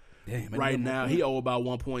water. Damn, man, Right they got now, my- he owe about They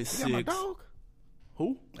got my 1.6. dog.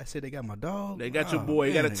 Who? I said they got my dog. They got your Oh, boy.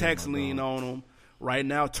 He got man, a they tax my lien dog. on him. Right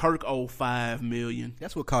now, Turk owe $5 million.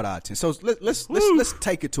 That's what caught our attention. So let's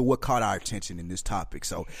take it to what caught our attention in this topic.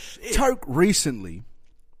 So Turk recently,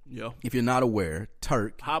 Yep. if you're not aware,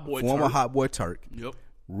 Turk, Hot Boy former Turk. Hot Boy Turk, Yep.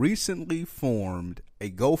 recently formed a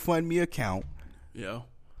GoFundMe account Yeah.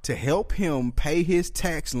 to help him pay his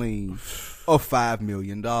tax lien of $5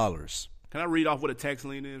 million. Can I read off what a tax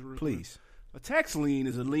lien is? Real quick? Please. A tax lien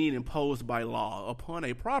is a lien imposed by law upon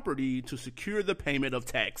a property to secure the payment of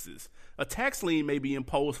taxes. A tax lien may be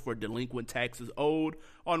imposed for delinquent taxes owed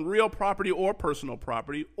on real property or personal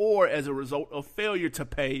property, or as a result of failure to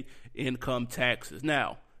pay income taxes.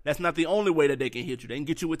 Now, that's not the only way that they can hit you. They can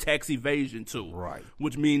get you with tax evasion too. Right.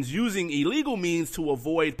 Which means using illegal means to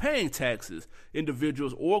avoid paying taxes.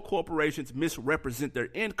 Individuals or corporations misrepresent their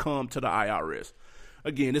income to the IRS.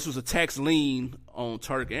 Again, this was a tax lien on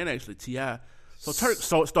Turk and actually T.I. So Turk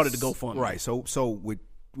started to go fund. Right. So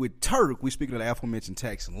with Turk, we speaking of the aforementioned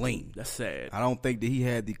tax lien. That's sad. I don't think that he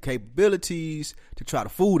had the capabilities to try to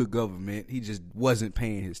fool the government. He just wasn't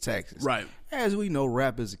paying his taxes. Right. As we know,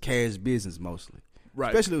 rap is a cash business mostly.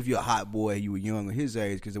 Right. Especially if you're a hot boy, you were young or his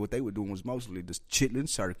age, because what they were doing was mostly the chitlin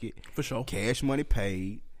circuit. For sure. Cash money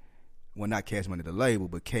paid. Well, not cash money to the label,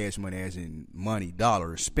 but cash money as in money,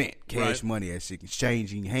 dollars spent. Cash money as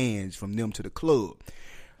exchanging hands from them to the club.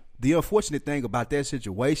 The unfortunate thing about that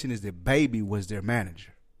situation is that Baby was their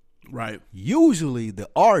manager. Right. Usually the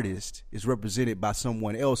artist is represented by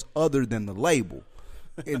someone else other than the label.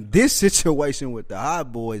 In this situation with the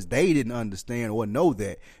Hot Boys, they didn't understand or know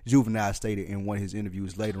that. Juvenile stated in one of his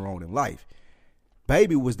interviews later on in life.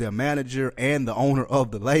 Baby was their manager and the owner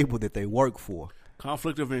of the label that they work for.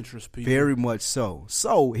 Conflict of interest, people. Very much so.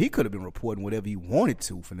 So he could have been reporting whatever he wanted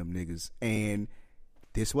to for them niggas. And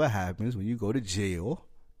this what happens when you go to jail,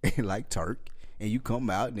 like Turk, and you come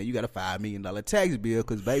out and then you got a $5 million tax bill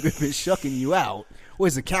because Baby been shucking you out. Or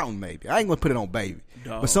his accountant maybe. I ain't going to put it on Baby.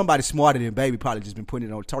 Dog. But somebody smarter than Baby probably just been putting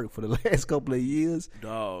it on Turk for the last couple of years.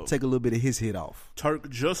 Dog. Take a little bit of his hit off. Turk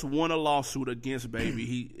just won a lawsuit against Baby.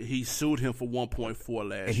 He sued him for 1.4 last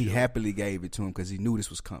year. And he happily gave it to him because he knew this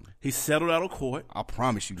was coming. He settled out of court. I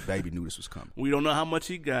promise you, Baby knew this was coming. We don't know how much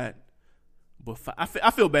he got, but I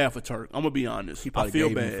feel bad for Turk. I'm gonna be honest. He probably I feel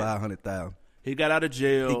gave bad. him $500,000. He got out of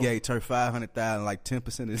jail. He gave Turk $500,000, like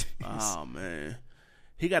 10% of this. Oh man,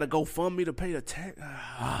 he got to go fund me to pay the tax.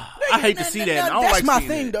 I hate to see that. I don't That's like my seeing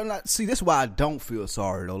thing. that. Though. See, that's why I don't feel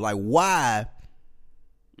sorry though. Like why?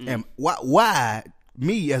 And why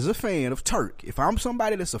me as a fan of Turk? If I'm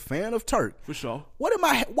somebody that's a fan of Turk, For sure. What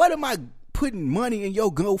am I putting money in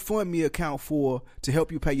your GoFundMe account for to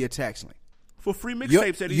help you pay your tax lien? For free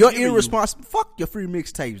mixtapes that he's You're giving irresponsible. Fuck your free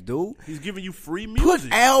mixtapes, dude. you. He's giving you free music.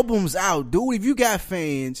 Put albums out, dude. If you got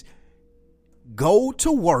fans, go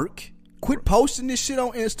to work. Quit posting this shit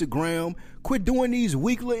on Instagram. Quit doing these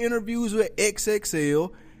weekly interviews with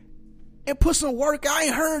XXL. And put some work. I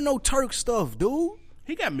ain't heard no Turk stuff, dude.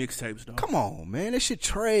 He got mixtapes though. Come on, man. That shit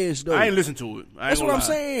trash, though. I ain't listen to it. That's what I'm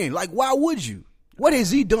saying. Like, why would you? What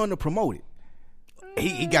has he done to promote it?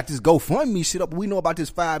 He got this GoFundMe shit up. We know about this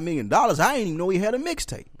 $5 million. I didn't even know he had a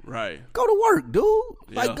mixtape. Right. Go to work, dude.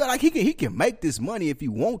 Yeah. Like he can make this money if he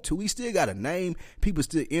want to. He still got a name. People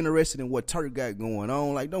still interested in what Turk got going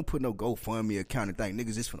on. Like, don't put no GoFundMe account and think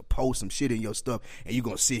niggas just finna post some shit in your stuff and you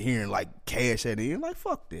gonna sit here and like cash that in. Like,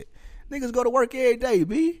 fuck that. Niggas go to work every day,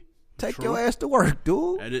 B. Take True. your ass to work,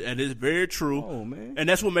 dude. And it's very true. Oh, man. And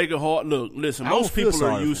that's what make it hard. Look, listen, I don't most feel people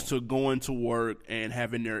sorry are for used to going to work and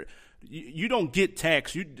having their. You don't get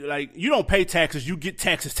tax. You don't pay taxes. You get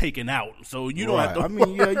taxes taken out. So you don't have to. I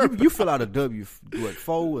mean, yeah, you fill out a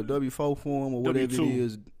W4 form or whatever W-2. it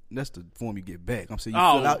is. That's the form you get back. I'm saying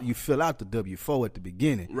you fill out the W4 at the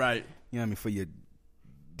beginning, Right. You know what I mean, for your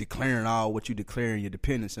declaring all what you declaring your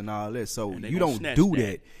dependents and all that. So And they you gonna don't snatch do that.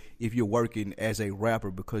 that if you're working as a rapper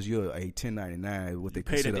because you're a 1099, what they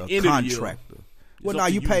paid at consider the a end of the year. contractor. It's Well, up now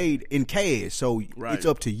to you you. paid in cash, so Right. it's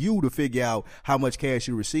up to you to figure out how much cash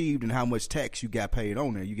you received and how much tax you got paid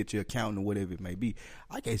on there. You get your accountant or whatever it may be.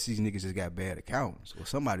 I guess these niggas just got bad accountants, or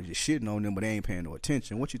somebody just shitting on them, but they ain't paying no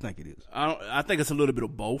attention. What you think it is? I think it's a little bit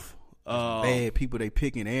of both. Bad people they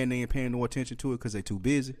picking and they ain't paying no attention to it because they too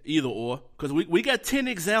busy. Either or. Because we got 10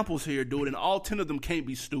 examples here, dude, and all 10 of them can't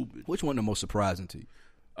be stupid. Which one the most surprising to you?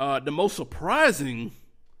 The most surprising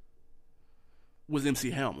was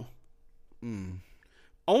MC Hammer.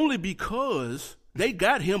 Only because they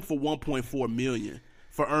got him for $1.4 million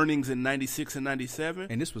for earnings in 96 and 97.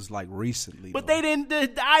 And this was like recently. But though. they didn't. The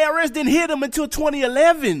IRS didn't hit him until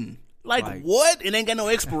 2011. Like Right. what? It ain't got no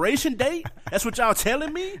expiration date. That's what y'all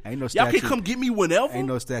telling me. Ain't no Y'all can statute. come get me whenever. Ain't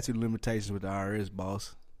no statute of limitations with the IRS,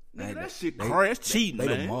 boss. Nigga, that shit they- crazy. That's cheating, They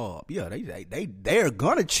the man. mob. Yeah, they're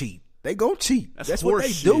gonna cheat. They gonna cheat. That's what they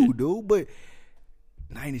horse do, shit. dude. But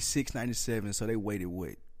 96, 97, so they waited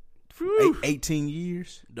what? Whew. 18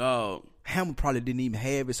 years? Dog. Hammer probably didn't even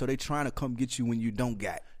have it, so they trying to come get you when you don't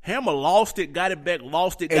got it. Hammer lost it, got it back,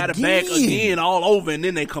 lost it, got it Again. back again, all over, and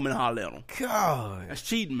then they come and holler at him. God. That's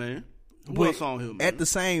cheating, man. Who But else on here, man? at the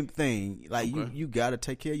same thing, like Okay. you gotta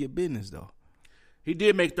take care of your business though. He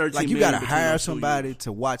did make 13 Like you million gotta between hire those 2 somebody years.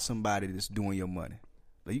 to watch somebody that's doing your money.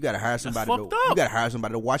 Like you gotta hire somebody. fucked up. You gotta hire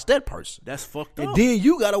somebody to watch that person, That's fucked and up. then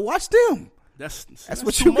you gotta watch them. That's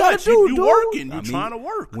what too you gotta much. do. You dude. working. You I mean, trying to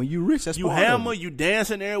work. When you rich, that's You part of hammer. it. You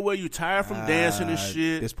dancing everywhere. You tired from dancing and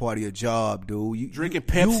shit. That's part of your job, dude. You, Drinking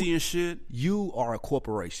you- Pepsi and shit. You are a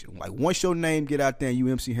corporation. Like once your name get out there and you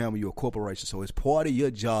MC Hammer, you're a corporation. So it's part of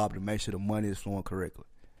your job to make sure the money is flowing correctly.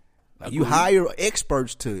 Like you hire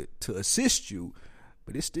experts to assist you,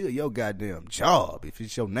 but it's still your goddamn job if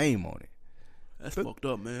it's your name on it. That's fucked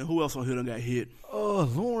up, man. Who else on here done got hit?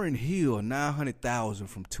 Lauren Hill, 900,000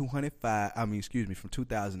 from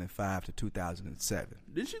 2005 to 2007.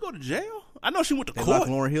 Did she go to jail? I know she went to They court. locked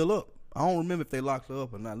Lauren Hill up. I don't remember if they locked her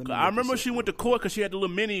up or not. Let me I look remember this she up. went to court because she had the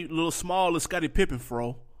little small little Scottie Pippen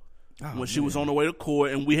fro when she man. was on the way to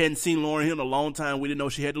court, and we hadn't seen Lauryn Hill in a long time. We didn't know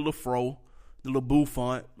she had the little fro, the little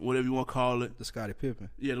bouffant, whatever you want to call it. The Scottie Pippen.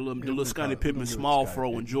 Yeah, the we're little gonna Scottie call it- Pippen we're gonna give it small Scottie fro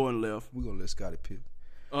when Pippen. Jordan left. We're going to let Scottie Pippen.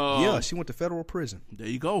 Yeah, she went to federal prison. There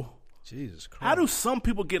you go. Jesus Christ. How do some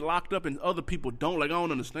people get locked up and other people don't? Like, I don't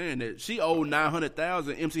understand that. She owed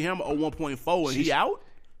 900,000. MC Hammer owed 1.4, and he out.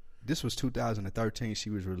 This was 2013. She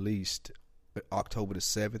was released October the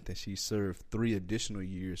 7th, and she served 3 additional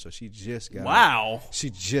years. So she just got Wow. She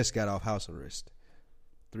just got off house arrest.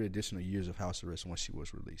 3 additional years of house arrest once she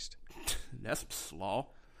was released. That's slaw.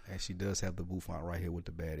 And she does have the bouffant right here with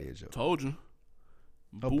the bad edge up. Told you.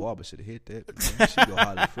 Her barber should have hit that. Man. She go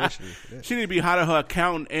highly freshly for that. She need to be hot at her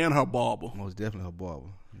accountant and her barber. Most definitely her barber.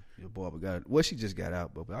 Your barber got it. Well, she just got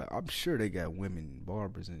out, but I'm sure they got women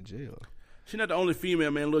barbers in jail. She not the only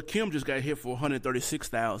female, man. Lil' Kim just got hit for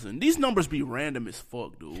 136,000. These numbers be random as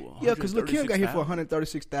fuck, dude. Yeah, because Lil' Kim got hit for 136,000.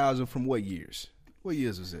 136,000 from what years? What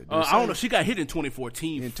years was it? I don't know. She got hit in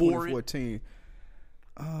 2014 In for it. 2014.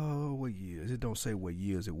 Oh, what years? It don't say what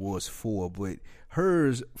years it was for, but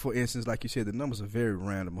hers, for instance, like you said, the numbers are very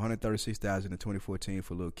random. 136,000 in 2014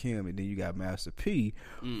 for Lil' Kim, and then you got Master P,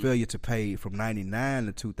 failure to pay from 99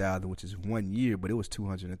 to 2000, which is 1 year, but it was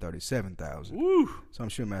 237,000. Woo. So I'm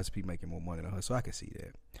sure Master P making more money than her, so I can see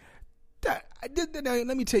that.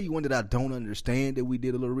 Let me tell you one that I don't understand that we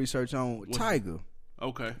did a little research on. Tiger,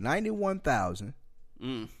 Okay. 91,000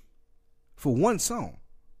 for one song.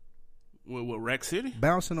 What, Rack City?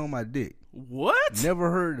 Bouncing on My Dick. What?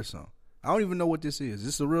 Never heard the song. I don't even know what this is. Is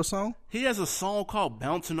this a real song? He has a song called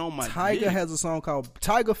Bouncing on My Tiger Dick. has a song called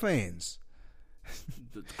Tiger Fans.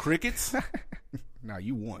 The Crickets? Nah,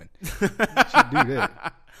 you won. Don't you do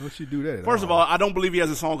that. Don't you do that at First of all, I don't believe he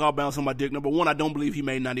has a song called Bouncing on My Dick. Number one, I don't believe he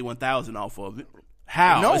made 91,000 off of it.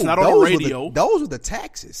 How? No, It's not on the those radio. those were the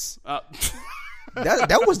taxes.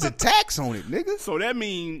 That was the tax on it, nigga. So that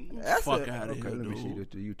means fuck out of okay, here, let me see dude.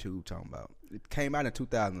 what the YouTube talking about. It came out in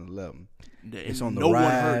 2011. It's And on the no one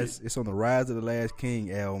heard rise. it. It's on the Rise of the Last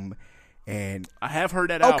King album, and I have heard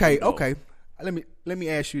that okay, album, though. okay. Let me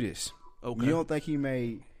ask you this. Okay. You don't think he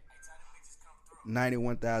made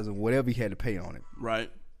 91,000, whatever he had to pay on it,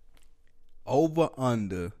 Right. over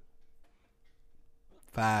under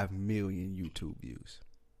 5 million YouTube views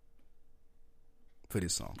for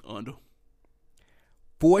this song? Under.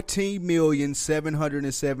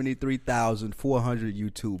 14,773,400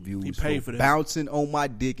 YouTube views. He paid for that. Bouncing on My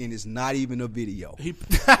Dick, and it's not even a video. He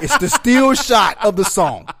It's the still shot of the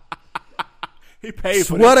song. he paid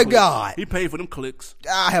for Swear them to clicks. God. He paid for them clicks.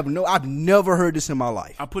 I've never heard this in my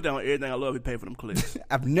life. I put down everything I love. He paid for them clicks.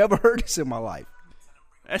 I've never heard this in my life.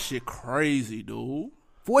 That shit crazy, dude.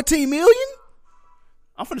 14 million?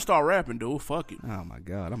 I'm finna start rapping, dude. Fuck it. Oh my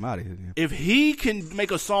God, I'm out of here. Then. If he can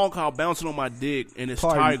make a song called "Bouncing on My Dick" and it's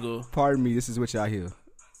Tiger, Pardon me, this is what y'all hear.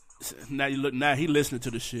 now you look. Now he listening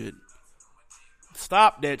to the shit.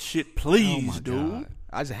 Stop that shit, please, dude.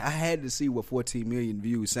 God. I had to see what 14 million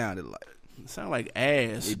views sounded like. It sound like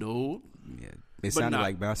ass, dude. Yeah, it sounded nah.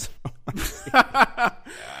 like bouncing.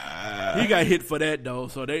 He got hit for that though.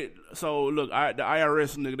 So look, the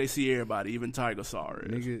IRS nigga, they see everybody, even Tiger saw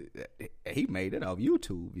it. Nigga, he made it off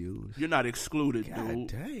YouTube views. You're not excluded, God dude.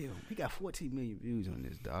 damn, he got 14 million views on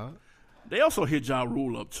this, dog. They also hit Ja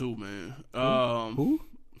Rule up too, man. Who?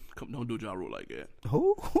 Come, don't do Ja Rule like that.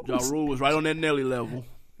 Who? Ja Rule was right on that Nelly level.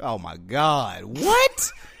 Oh my God,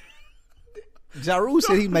 what? Ja Rule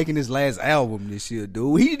said he making his last album this year,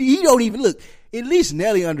 dude. He don't even look. At least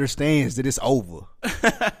Nelly understands that it's over.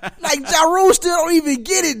 Like Ja Rule still don't even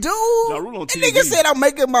get it, dude. Ja Rule on That TV. nigga said I'm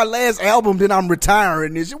making my last album, then I'm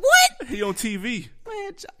retiring this. What? He on TV.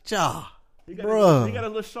 Man, Ja. He Bruh. got a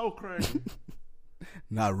little show crazy.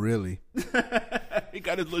 Not really. He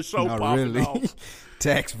got his little show Not popping really. off.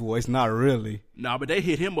 Tax voice, not really. Nah, but they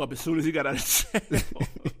hit him up as soon as he got out of jail.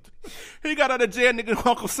 He He got out of jail, nigga.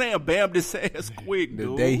 Uncle Sam bammed his ass quick, The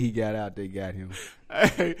dude. day he got out, they got him.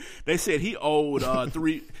 They said he owed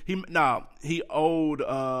 $3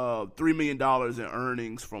 million in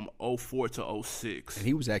earnings from 04 to 06. And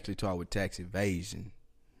he was actually taught with tax evasion.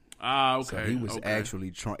 Ah, okay. So he was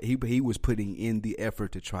actually trying. He was putting in the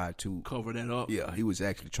effort to try to cover that up. Yeah, he was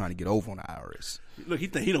actually trying to get over on the IRS. Look, he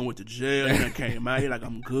think he done went to jail. He done came out. He like,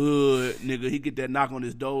 I'm good, nigga. He get that knock on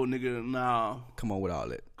his door, nigga. Nah. Come on with all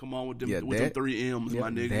that. Come on with them, them 3 M's,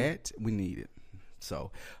 my nigga. That we needed.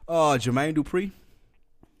 So, Jermaine Dupri.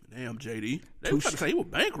 Damn, JD. They tried to say he was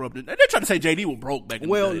bankrupt. They tried to say JD was broke back in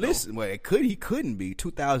the day. Listen. Well, he couldn't be.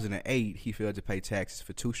 2008, he failed to pay taxes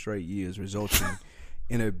for 2 straight years, resulting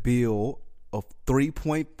in a bill of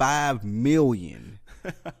 $3.5 million,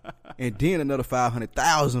 and then another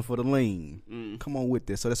 $500,000 for the lien. Come on with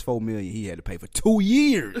this. So that's $4 million he had to pay for 2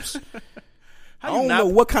 years. I don't know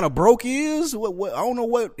what kind of broke he is. What I don't know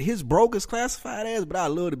what his broke is classified as, but I'd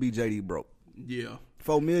love to be JD broke. Yeah.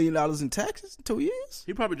 $4 million in taxes in 2 years?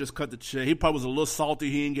 He probably just cut the check. He probably was a little salty.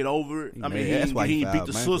 He didn't get over it. That's why he beat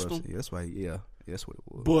the system. That's why, that's what it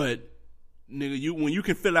was. But, nigga, when you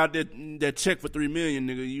can fill out that check for $3 million,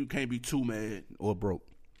 nigga, you can't be too mad. Or broke.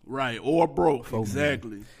 Right, or broke. Exactly.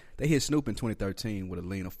 Million. They hit Snoop in 2013 with a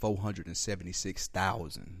lien of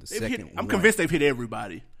 $476,000. I'm convinced they've hit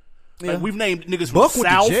everybody. Yeah. Like, we've named niggas Buck from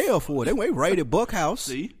went South. to jail for it. They raided Buckhouse.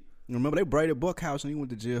 See? Remember, they raided Buckhouse and he went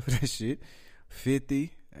to jail for that shit.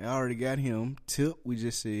 50. I already got him. Tip, we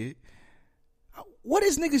just said. What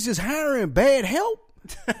is niggas just hiring bad help?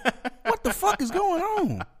 What the fuck is going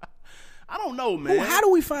on? I don't know, man. How do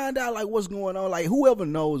we find out like what's going on? Like whoever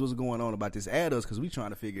knows what's going on about this, add us because we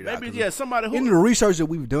trying to figure it out. Maybe somebody who in the research that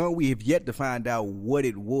we've done, we have yet to find out what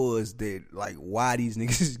it was that like why these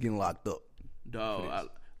niggas is getting locked up. Dog,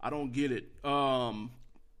 I don't get it. But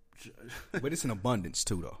it's in abundance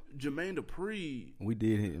too, though. Jermaine Dupri, we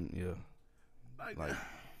did him, yeah. Like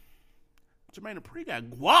Jermaine Dupri got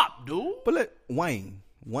guap, dude. But look, Wayne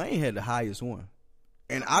had the highest one,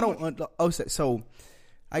 and I don't. So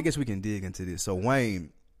I guess we can dig into this. So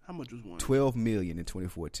Wayne, how much was Wayne? $12 million in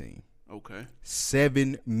 2014. Okay.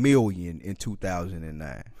 $7 million in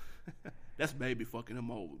 2009. That's Baby fucking him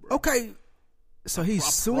over, bro. Okay, so he's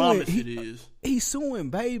suing. He's suing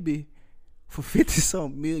Baby for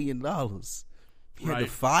 $50-something million. He had to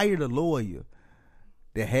fire the lawyer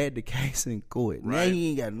that had the case in court. Right. Now he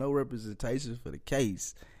ain't got no representation for the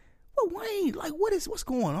case. But Wayne, like, what's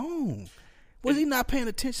going on? Was he not paying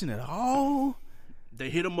attention at all? They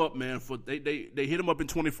hit him up, man. They hit him up in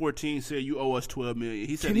 2014. Said you owe us $12 million.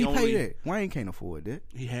 He said can he pay that? Wayne can't afford that.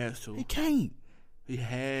 He has to. He can't. He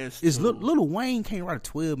has to. Little Wayne can't write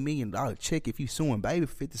a $12 million check if you suing Baby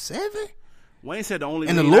for $57. Wayne said the only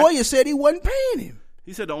and the lawyer said he wasn't paying him.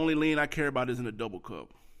 He said the only lien I care about is in a double cup.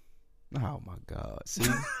 Oh my God! See,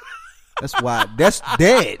 that's why.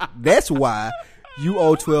 That's why you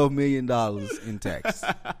owe $12 million in tax.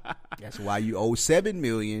 That's why you owe $7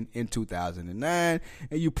 million in 2009,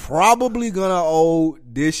 and you probably gonna owe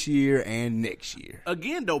this year and next year.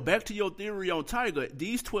 Again, though, back to your theory on Tiger,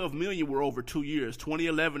 these $12 million were over 2 years,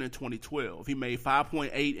 2011 and 2012. He made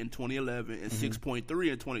 5.8 in 2011 and 6.3 in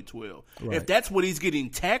 2012. Right. If that's what he's getting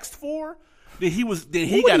taxed for, then he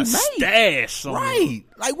got a stash somewhere. Right?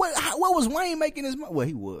 Like what was Wayne making his money? Well,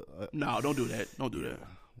 he would. No, don't do that. Don't do that.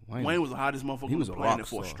 Wayne was the hottest motherfucker. He was on a the planet rock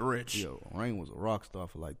for a star. stretch. Yeah, Wayne was a rock star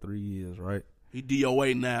for like 3 years, right? He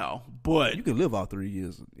DOA now, but you can live off 3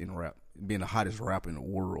 years in rap, being the hottest rapper in the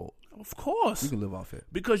world. Of course, you can live off it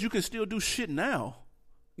because you can still do shit now.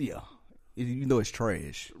 Yeah, even though it's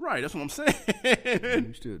trash. Right, that's what I'm saying.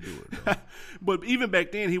 You still do it, though. But even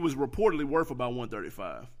back then, he was reportedly worth about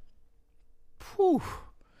 $135. Whew.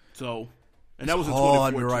 So, and that was in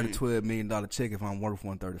hard 2014. to write a $12 million check if I'm worth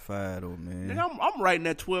 $135, though, man. Nigga, I'm writing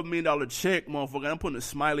that $12 million check, motherfucker. And I'm putting a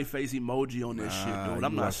smiley face emoji on that shit, dude.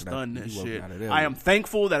 I'm not stunned that shit. I am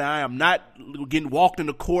thankful that I am not getting walked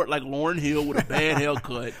into court like Lauryn Hill with a bad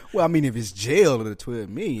haircut. Well, I mean, if it's jail or the $12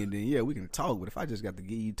 million, then yeah, we can talk. But if I just got to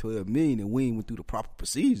give you $12 million and we ain't went through the proper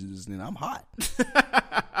procedures, then I'm hot.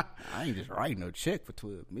 I ain't just writing no check for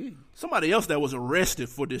 $12 million. Somebody else that was arrested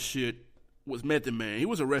for this shit was Method Man. He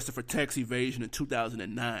was arrested for tax evasion in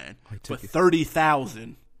 2009 for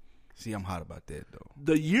 $30,000. See, I'm hot about that though.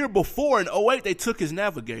 The year before in 2008, they took his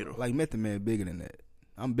Navigator. Like Method Man bigger than that.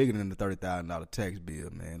 I'm bigger than the $30,000 tax bill,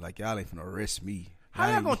 man. Like y'all ain't finna arrest me. How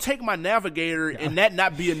y'all gonna take my navigator and that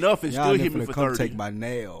not be enough and still hit me for 30? Y'all ain't finna come take my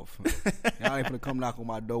nail. Y'all ain't finna come knock on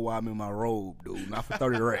my door while I'm in my robe, dude. Not for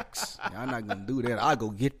 30 racks. Y'all not gonna do that. I'll go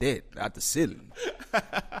get that out the ceiling.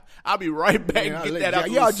 I'll be right back and get that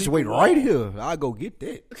out. Y'all just wait right here. I'll go get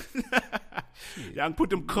that. Y'all can put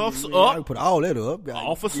them cuffs up. Y'all can put all that up.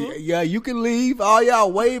 Officer? Yeah, you can leave. All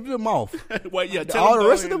y'all wave them off. Well, yeah, tell all them the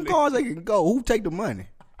rest of go them ahead cars, they can go. Who take the money?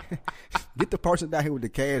 Get the person down here with the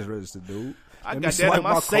cash register, dude. I got that in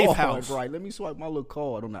my safe house. Right, let me swipe my little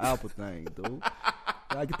card on the Apple thing, dude.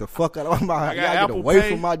 I get the fuck out of my. I got Y'all get Apple away Pay.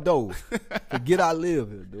 from my door. Forget I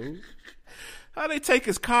live here, dude. How they take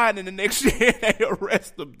his car and then the next year they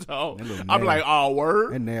arrest him, dog? I'm like, oh,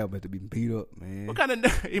 word? That nail about to be beat up, man. What kind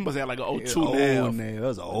of he must have like an 02 old nail. nail. That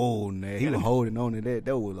was an old nail. He was holding on to that.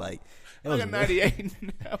 That was like. That Like was a 98.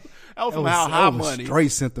 That was from How Money.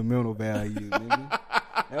 Straight sentimental value, nigga.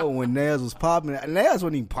 That was when Nas was popping. Nas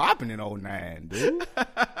wasn't even popping in 09, dude.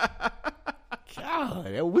 God,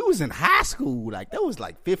 we was in high school. Like, that was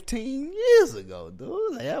like 15 years ago,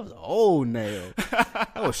 dude. Like, that was an old nail.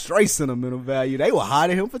 That was straight sentimental value. They were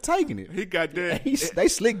hiding him for taking it. He got that. They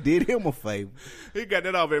slick did him a favor. He got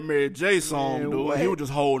that off that Mary J song, Man, dude. what? He was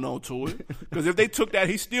just holding on to it. Because if they took that,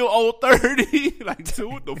 he still owed 30. Like,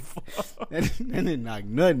 dude, what the fuck? That didn't knock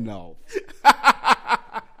nothing off.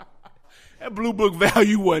 That Blue Book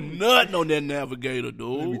value wasn't nothing on that navigator,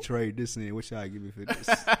 dude. Let me trade this in. What y'all give me for this?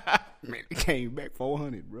 Man, it came back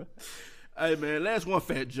 400, bro. Hey, man, last one,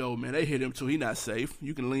 Fat Joe, man. They hit him, too. He not safe.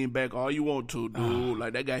 You can lean back all you want to, dude.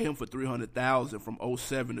 Like, they got him for $300,000 from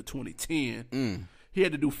 07 to 2010. He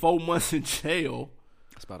had to do 4 months in jail.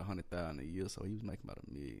 That's about $100,000 a year, so he was making about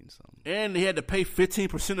 $1 million something. And he had to pay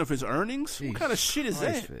 15% of his earnings? Jeez, what kind of shit is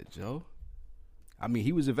Christ, that? Fat Joe. I mean,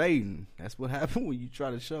 he was evading. That's what happened when you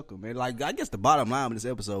try to shuck him, man. Like, I guess the bottom line of this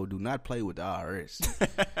episode, do not play with the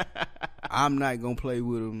IRS. I'm not going to play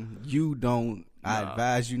with them. You don't. I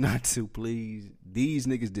advise you not to, please. These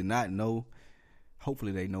niggas did not know.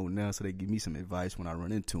 Hopefully they know now so they give me some advice when I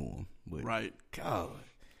run into them. But Right. God.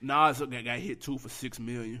 Nas got hit, too, for $6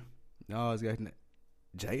 million. Nas got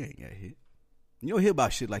Jay ain't got hit. You don't hear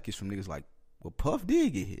about shit like this from niggas like, well, Puff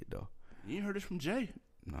did get hit, though. You ain't heard this from Jay.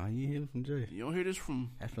 Nah, you ain't hear it from Jay. You don't hear this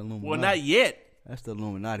from... That's the Illuminati. Well, not yet. That's the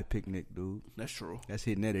Illuminati picnic, dude. That's true. That's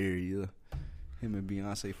hitting that area. Him and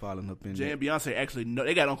Beyonce falling up in Jay there. and Beyonce actually know.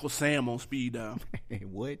 They got Uncle Sam on speed dial.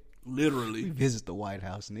 What? Literally. We visit the White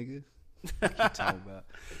House, nigga. What you talking about?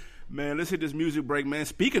 Man, let's hit this music break, man.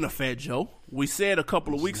 Speaking of Fat Joe, we said a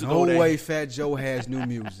couple of weeks No ago that... way Fat Joe has new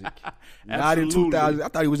music. Not in Absolutely. 2000. I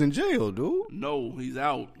thought he was in jail, dude. No, he's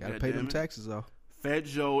out. Gotta God pay damn them it. taxes off. Fat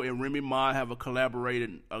Joe and Remy Ma have a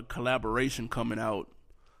collaboration coming out.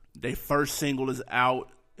 Their first single is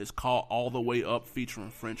out. It's called All the Way Up,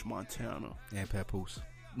 featuring French Montana. And Papoose.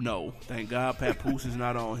 No, thank God Papoose is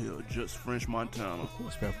not on here. Just French Montana. Of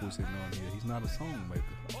course Papoose isn't on here. He's not a songmaker.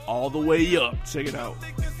 All the Way Up. Check it out.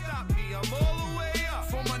 They can stop me, I'm all the way up.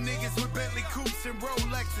 For my niggas with Bentley Coupes and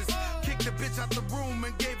Rolexes. Kicked the bitch out the room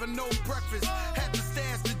and gave her no breakfast. Had to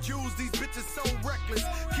stash the jewels, these bitches so reckless.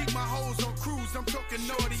 Keep my hoes on cruise, I'm talking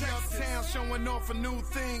naughty uptown, showing off for new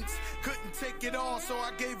things. Couldn't take it all, so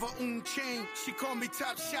I gave her chain. She called me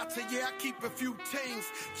top shotter, yeah, I keep a few tings.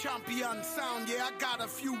 Champion sound, yeah, I got a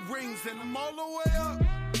few rings. And I'm all the way up.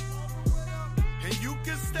 And you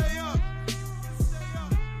can stay up.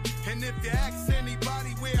 And if you ask anybody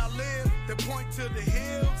where I live, they point to the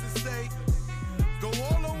hills and say, go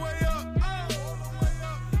all the way up.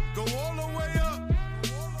 Go all the way up.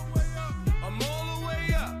 I'm all the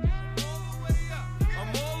way up.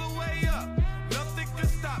 I'm all the way up. Nothing can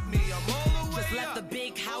stop me. I'm all the way up. Just left the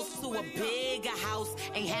big house to a bigger house.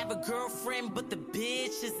 Ain't have a girlfriend, but the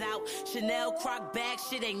bitch is out. Chanel croc bag,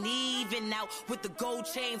 shit ain't even out. With the gold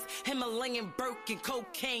chains, Himalayan Birkin,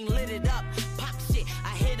 cocaine lit it up. Pop shit, I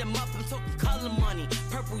hit him up. I'm talking color money,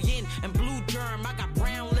 purple yin and blue germ. I got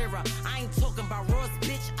brown lira. I ain't talking about Ross,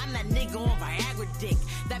 bitch. I'm that nigga on Viagra dick.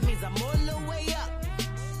 That means I'm all the way up,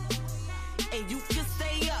 and you can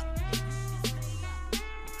stay up.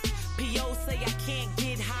 P.O. say I can't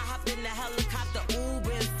get high, hop in the helicopter,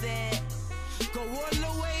 Uber instead. Go all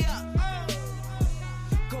the way up.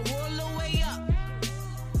 Go all the way up.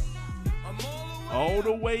 I'm All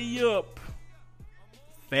the Way Up.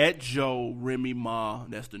 Fat Joe, Remy Ma.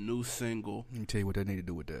 That's the new single. Let me tell you what they need to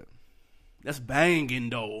do with that. That's banging,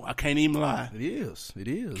 though. I can't even lie. It is. It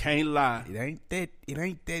is. Can't lie. It ain't that.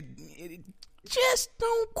 It just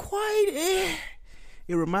don't quite.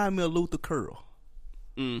 It remind me of Luther Curl.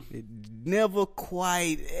 It never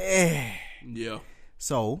quite. Yeah.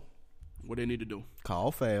 So, What they need to do?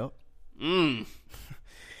 call Fab.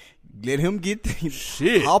 Let him get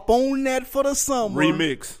Shit. hop on that for the summer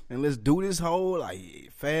Remix. and let's do this whole like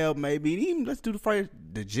Fab maybe and even let's do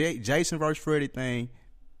the Jason versus Freddie thing.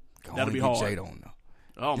 Go That'll on be and get hard. Jada on now.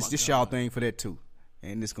 Oh my This God. y'all thing for that too,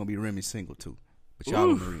 and it's gonna be Remy single too. But y'all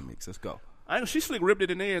on the remix. Let's go. She slick ripped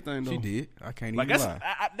it and everything though. She did. I can't Like even that's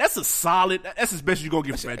lie. that's a solid. That's as best as you gonna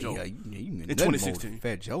give Fat Joe. Yeah, you in nothing 2016. more than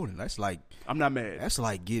Fat Joe. That's like I'm not mad. that's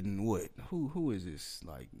like getting what? Who is this?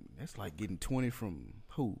 Like that's like getting 20 from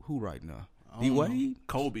who right now? D Wade?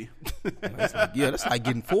 Kobe. That's like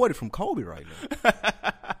getting 40 from Kobe right now.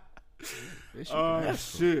 Oh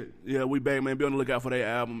shit! Yeah, we back, man. Be on the lookout for their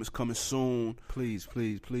album. It's coming soon. Please,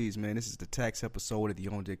 man. This is the tax episode of the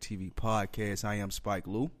On Deck TV podcast. I am Spike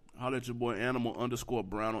Lou. Holler at your boy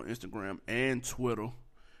Animal_Brown on Instagram and Twitter.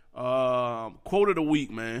 Quote of the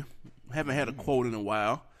week, man. Haven't had a quote in a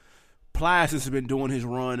while. Plies has been doing his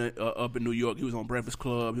run up in New York. He was on Breakfast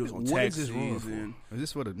Club. He was on What is Taxis. this run for? Is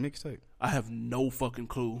this for the mixtape? I have no fucking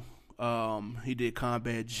clue. He did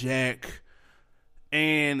Combat Jack.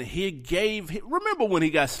 And remember when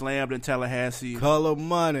he got slammed in Tallahassee? Color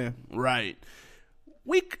Money. Right.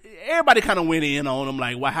 Everybody kind of went in on him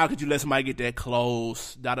like, "Why? How could you let somebody get that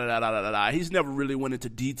close?" Da da da da da da. He's never really went into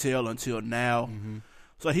detail until now. Mm-hmm.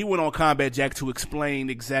 So he went on Combat Jack to explain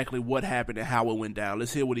exactly what happened and how it went down.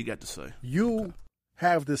 Let's hear what he got to say. You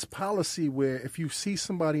have this policy where if you see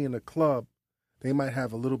somebody in a club, they might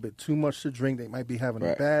have a little bit too much to drink. They might be having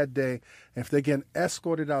a bad day. And if they're getting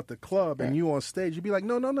escorted out the club and you on stage, you'd be like,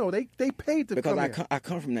 no. They paid to come Because here. I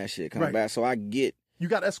come from that shit, coming back. So I get You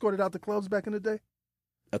got escorted out the clubs back in the day?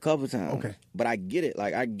 a couple times. Okay. But I get it.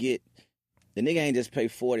 Like, I get the nigga ain't just pay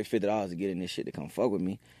 $40, $50 to get in this shit to come fuck with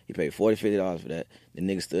me. He paid $40, $50 for that. The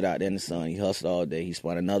nigga stood out there in the sun. He hustled all day. He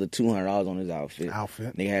spent another $200 on his outfit.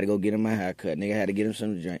 Nigga had to go get him a haircut. Nigga had to get him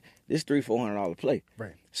something to drink. This $300-$400 play.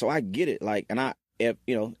 Right. So I get it. Like, and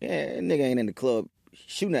nigga ain't in the club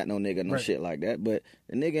shooting at no nigga, no shit like that. But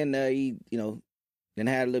the nigga in there, he, then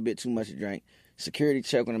had a little bit too much to drink. Security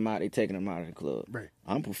checking him out. They taking him out of the club. Right.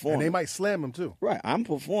 I'm performing. And they might slam him too. Right. I'm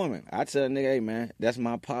performing. I tell a nigga, hey, man, that's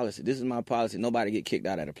my policy. This is my policy. Nobody get kicked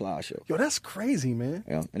out at a Plies show. Yo, that's crazy, man.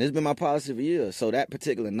 And it's been my policy for years. So that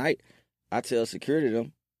particular night, I tell security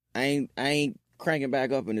them, I ain't cranking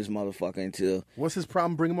back up in this motherfucker until... What's his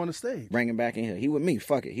problem? Bring him on the stage. Bring him back in here. He with me.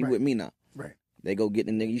 Fuck it. He with me now. Right. They go get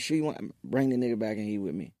the nigga. You sure you want... Bring the nigga back in here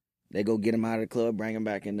with me. They go get him out of the club, bring him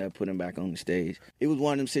back in there, put him back on the stage. It was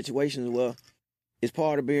one of them situations where it's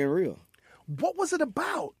part of being real. What was it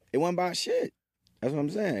about? It wasn't about shit. That's what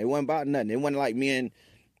I'm saying. It wasn't about nothing. It wasn't like me and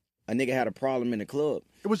a nigga had a problem in the club.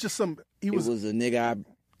 It was just some... It was a nigga I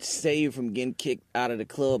saved from getting kicked out of the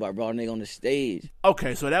club. I brought a nigga on the stage.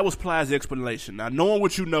 Okay, so that was Plies' explanation. Now, knowing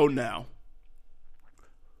what you know now,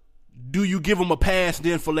 do you give him a pass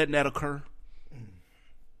then for letting that occur?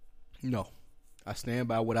 No. I stand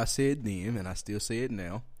by what I said then, and I still say it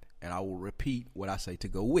now, and I will repeat what I say to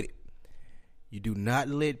go with it. You do not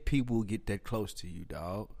let people get that close to you,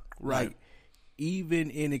 dog. Right. Like, even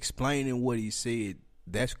in explaining what he said,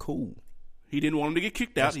 that's cool. He didn't want him to get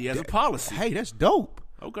kicked out. He has a policy. Hey, that's dope.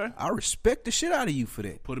 Okay. I respect the shit out of you for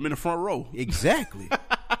that. Put him in the front row. Exactly.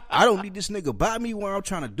 I don't need this nigga by me while I'm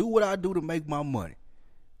trying to do what I do to make my money.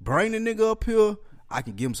 Bring the nigga up here. I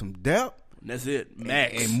can give him some depth. That's it.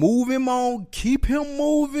 Max. And move him on. Keep him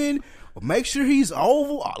moving. Make sure he's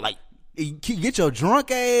over. Like, get your drunk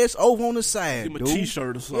ass over on the side. Give him a dude.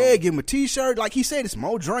 t-shirt or something. Yeah, give him a t-shirt. Like he said, it's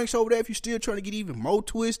more drinks over there if you're still trying to get even more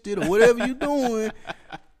twisted or whatever you're doing.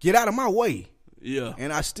 Get out of my way. Yeah.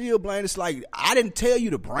 And I still blame. It's like, I didn't tell you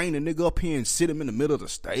to bring the nigga up here and sit him in the middle of the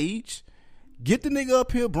stage. Get the nigga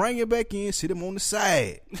up here, bring him back in, sit him on the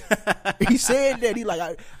side. He said that. He like,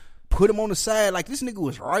 I put him on the side. Like, this nigga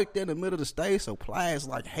was right there in the middle of the stage, so Plies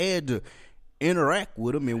like had to interact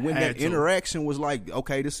with him. And when that interaction was like,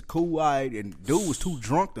 okay, this is cool, all right, and dude was too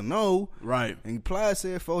drunk to know. Right. And Plies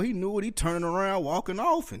said, for he knew it, he turning around, walking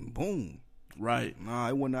off, and boom. Right. Nah,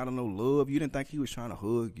 it wasn't out of no love. You didn't think he was trying to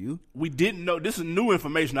hug you. We didn't know. This is new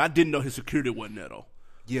information. I didn't know his security wasn't there, though.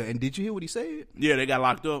 Yeah, and did you hear what he said? Yeah, they got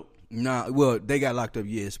locked up. Nah, well, they got locked up,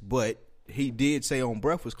 yes, but he did say on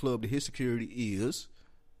Breakfast Club that his security is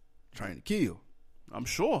trying to kill. I'm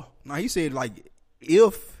sure. Now, he said, like,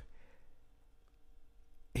 if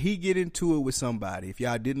he get into it with somebody, if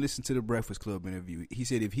y'all didn't listen to the Breakfast Club interview, he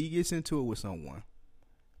said if he gets into it with someone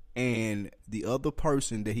and the other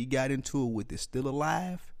person that he got into it with is still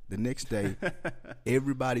alive, the next day,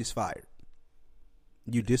 everybody's fired.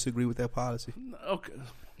 You disagree with that policy? Okay.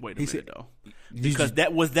 Wait a minute, though. Did Because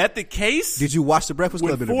was that the case? Did you watch the Breakfast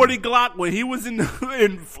Club with interview? 40 Glock when he was in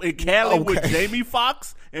Cali with Okay. Jamie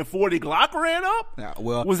Foxx and 40 Glock ran up? Nah,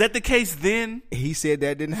 well, Was that the case then? he said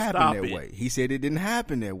that didn't happen Stop that it. way. He said it didn't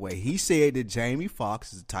happen that way. He said that Jamie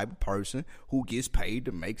Foxx is the type of person who gets paid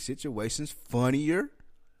to make situations funnier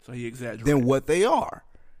So he exaggerated. than what they are.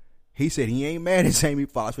 He said he ain't mad at Jamie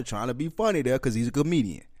Foxx for trying to be funny there because he's a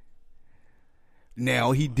comedian.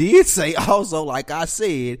 Now, he did say also, like I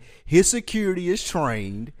said, his security is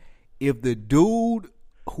trained. If the dude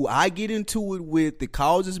who I get into it with that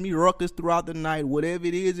causes me ruckus throughout the night, whatever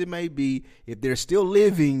it is it may be, if they're still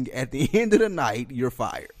living at the end of the night, you're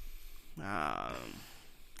fired. I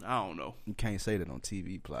don't know. You can't say that on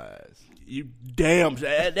TV, Plies. You damn.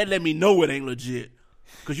 That let me know it ain't legit.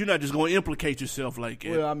 Because you're not just going to implicate yourself like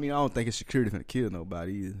that. Well, I mean, I don't think it's security finna kill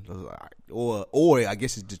nobody either. Or I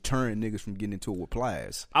guess it's deterring niggas from getting into it with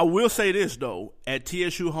Plies. I will say this, though. At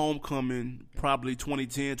TSU Homecoming, probably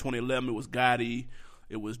 2010, 2011, it was Gotti,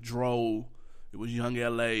 it was Dro, it was Young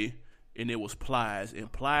L.A., and it was Plies.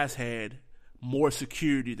 And Plies had more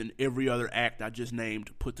security than every other act I just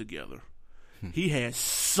named put together. He had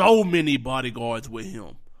so many bodyguards with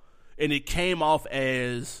him. And it came off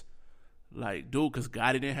as, like, dude, because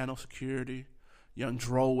Gotti didn't have no security. Young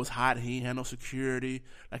Dro was hot. He ain't had no security.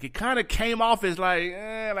 Like, it kind of came off as like,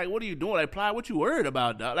 what are you doing? Like, Ply, what you worried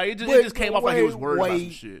about, dog? Like, it just came off like he was worried about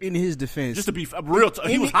some shit. In his defense. Just to be real,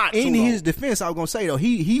 he was hot, In too, his though. defense, I was going to say, though,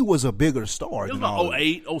 he was a bigger star It was than all about of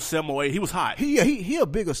 08, 07, 08. He was hot. He a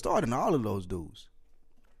bigger star than all of those dudes.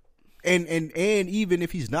 And even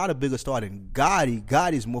if he's not a bigger star than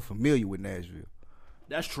Gotti's more familiar with Nashville.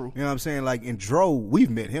 That's true. You know what I'm saying? Like, in Dro, we've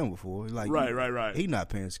met him before. Like, Right. He not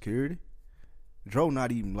paying security. Dro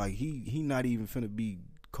not even, like, he not even finna be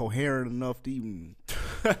coherent enough to even,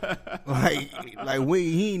 he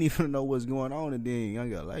ain't even know what's going on. And then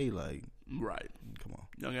Young L.A., like, Right. come on.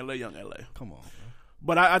 Young LA. Come on, bro.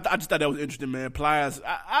 But I just thought that was interesting, man. Plies,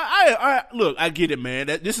 I look, I get it, man.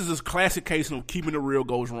 This is a classic case of keeping it real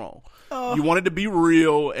goes wrong. You wanted to be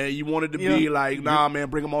real, and you wanted to be like, nah, man,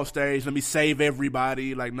 bring them on stage. Let me save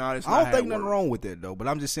everybody. Like, nah, it's not. I don't think nothing wrong with that though. But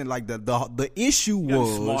I'm just saying, like, the issue You gotta was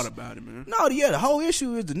be smart about it, man. No, the whole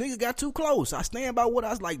issue is the nigga got too close. I stand by what I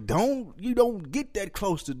was like. You don't get that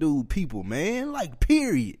close to people, man. Like,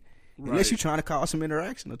 period. Unless you're trying to cause some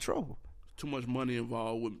interaction or trouble. Too much money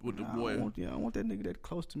involved with the boy. I want that nigga that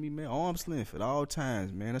close to me, man. Arm's length at all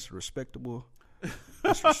times, man. That's respectable.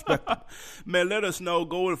 That's respectable. Man, let us know.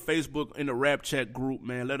 Go to Facebook in the Rap Chat group,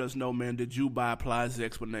 man. Let us know, man. Did you buy Plies'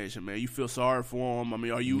 explanation, man? You feel sorry for him? I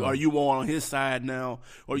mean, are you on his side now,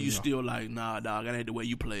 or are you still like, nah, dog, that ain't the way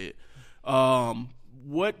you play it? No.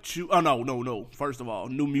 First of all,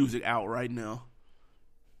 new music out right now.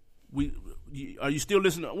 Are you still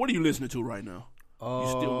listening? What are you listening to right now?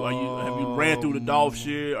 Have you ran through the Dolph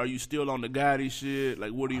shit? Are you still on the Gotti shit?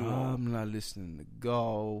 Like, what do you want? I'm not listening to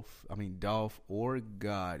Dolph or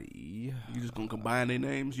Gotti. You just gonna combine their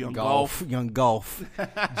names? Young Golf? Young Golf.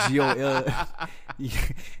 G-O-L.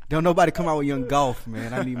 Don't nobody come out with Young Golf,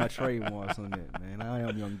 man. I need my trademarks on that, man. I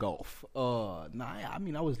am Young Golf. I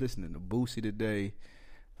was listening to Boosie today.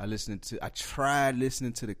 I tried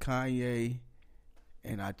listening to the Kanye,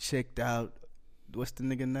 and I checked out. What's the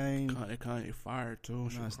nigga name? Kanye fire too.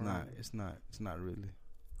 No, it's not. It's not really.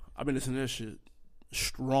 I've been listening to that shit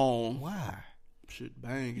strong. Why? Shit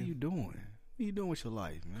banging. What you doing? What you doing with your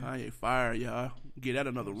life, man? Kanye fire, y'all. Get that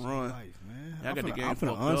another run. Life, man. I got the game I'm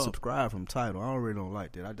fucked finna up. unsubscribe from Tidal. I really don't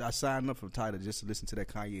like that. I signed up for Tidal just to listen to that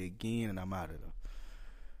Kanye again, and I'm out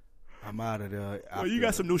of there. Well, you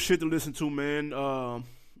got some new shit to listen to, man.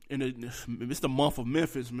 It's the month of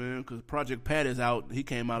Memphis, man, because Project Pat is out. He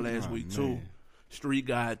came out last week, man. too. Street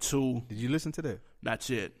Guide 2. Did you listen to that? Not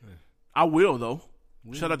yet. Yeah. I will, though.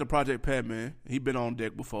 Shout out to Project Pat, man. He been on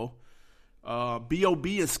deck before.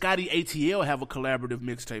 B.O.B. and Scotty ATL have a collaborative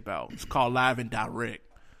mixtape out. It's called Live and Direct.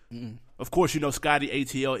 Mm-mm. Of course, you know Scotty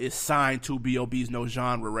ATL is signed to B.O.B.'s No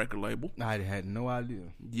Genre record label. I had no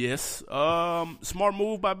idea. Yes. Smart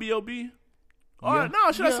move by B.O.B.? Yeah.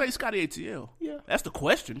 Should I say Scotty ATL? Yeah. That's the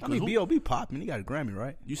question. I mean, B.O.B. popping. He got a Grammy,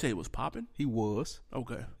 right? You say it was popping? He was.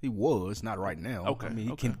 Okay. He was. Not right now. Okay. I mean,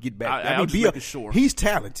 he okay. can get back. I mean, making sure. He's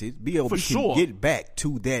talented. B.O.B. For can sure. get back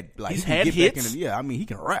to that. Like, he's he can had get hits. Back in the, I mean, he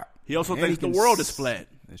can rap. He also thinks the world is flat.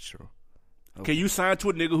 That's true. Okay. Can you sign to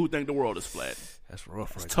a nigga who think the world is flat? That's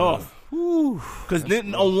rough, right? It's tough. Because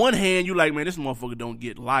then on one hand, you like, man, this motherfucker don't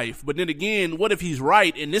get life. But then again, what if he's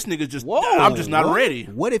right and this nigga just, I'm just not ready.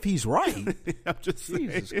 What if he's right? I'm just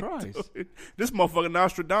Jesus saying, Christ. Dude, this motherfucker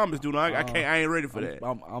Nostradamus, dude. I ain't ready for that.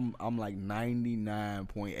 I'm like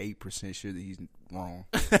 99.8% sure that he's wrong.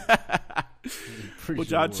 But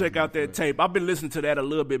y'all check out that tape. I've been listening to that a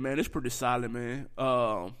little bit, man. It's pretty solid, man.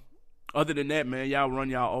 Other than that, man, y'all run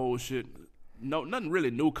y'all old shit. No, nothing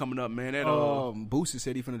really new coming up, man. That Boosie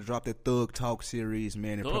said he finna drop that Thug Talk series,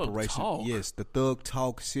 man, in preparation. Talk? Yes, the Thug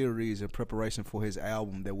Talk series in preparation for his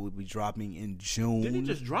album that will be dropping in June. Didn't he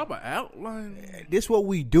just drop an outline? This what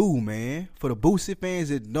we do, man. For the Boosie fans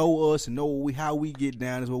that know us and know how we get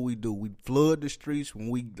down is what we do. We flood the streets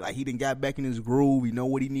when he done got back in his groove. We know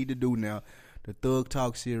what he need to do now. The Thug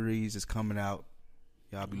Talk series is coming out.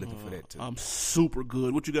 Y'all be looking for that too. I'm super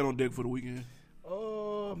good. What you got on deck for the weekend?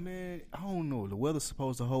 Oh, man, I don't know. The weather's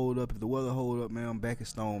supposed to hold up. If the weather hold up, man, I'm back at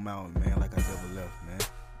Stone Mountain, man, like I never left, man.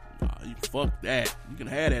 Nah, you fuck that. You can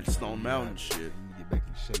have that Stone Mountain shit. You get back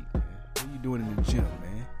in shape, man. What you doing in the gym,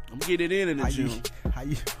 man? I'm getting it in the gym.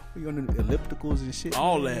 You on the ellipticals and shit?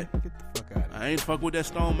 All man? that. Get the fuck out of here. I ain't fuck with that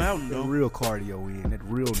Stone Mountain, though. That real cardio in. That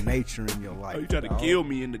real nature in your life. Oh, you try to kill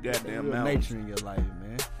me in the goddamn real mountains. nature in your life,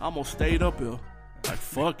 man. I almost stayed up here. Like,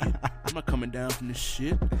 fuck it. I'm not coming down from this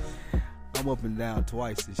shit. I'm up and down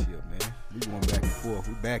twice this year, man. We going back and forth.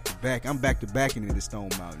 We back to back. I'm back to back into the Stone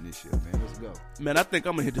Mountain this year, man. Let's go. Man, I think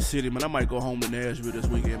I'm gonna hit the city, man. I might go home to Nashville this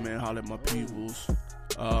weekend, man. Holler at my peoples.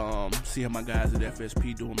 See how my guys at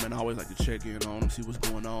FSP doing, man. I always like to check in on them, see what's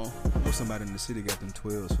going on. I know somebody in the city got them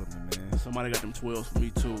 12s for me, man. Somebody got them 12s for me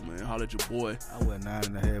too, man. Holler at your boy. I wear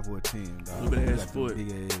 9.5 or 10, dog. Look at ass foot.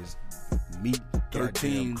 Big ass meat.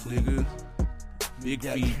 13s, nigga. Big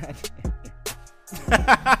feet.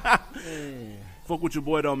 Fuck with your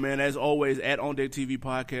boy though, man. As always, at On Deck TV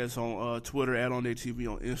Podcast on Twitter, at On Deck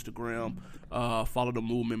TV on Instagram. Follow the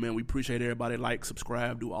movement, man. We appreciate everybody. Like,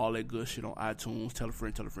 subscribe, do all that good shit on iTunes. Tell a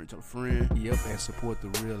friend, tell a friend, tell a friend. Yep, and support the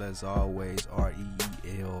real as always.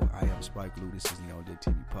 REEL. I am Spike Lou. This is the On Deck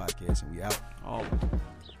TV Podcast, and we out.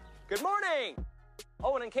 Good morning.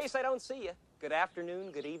 Oh, and in case I don't see you, good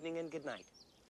afternoon, good evening, and good night.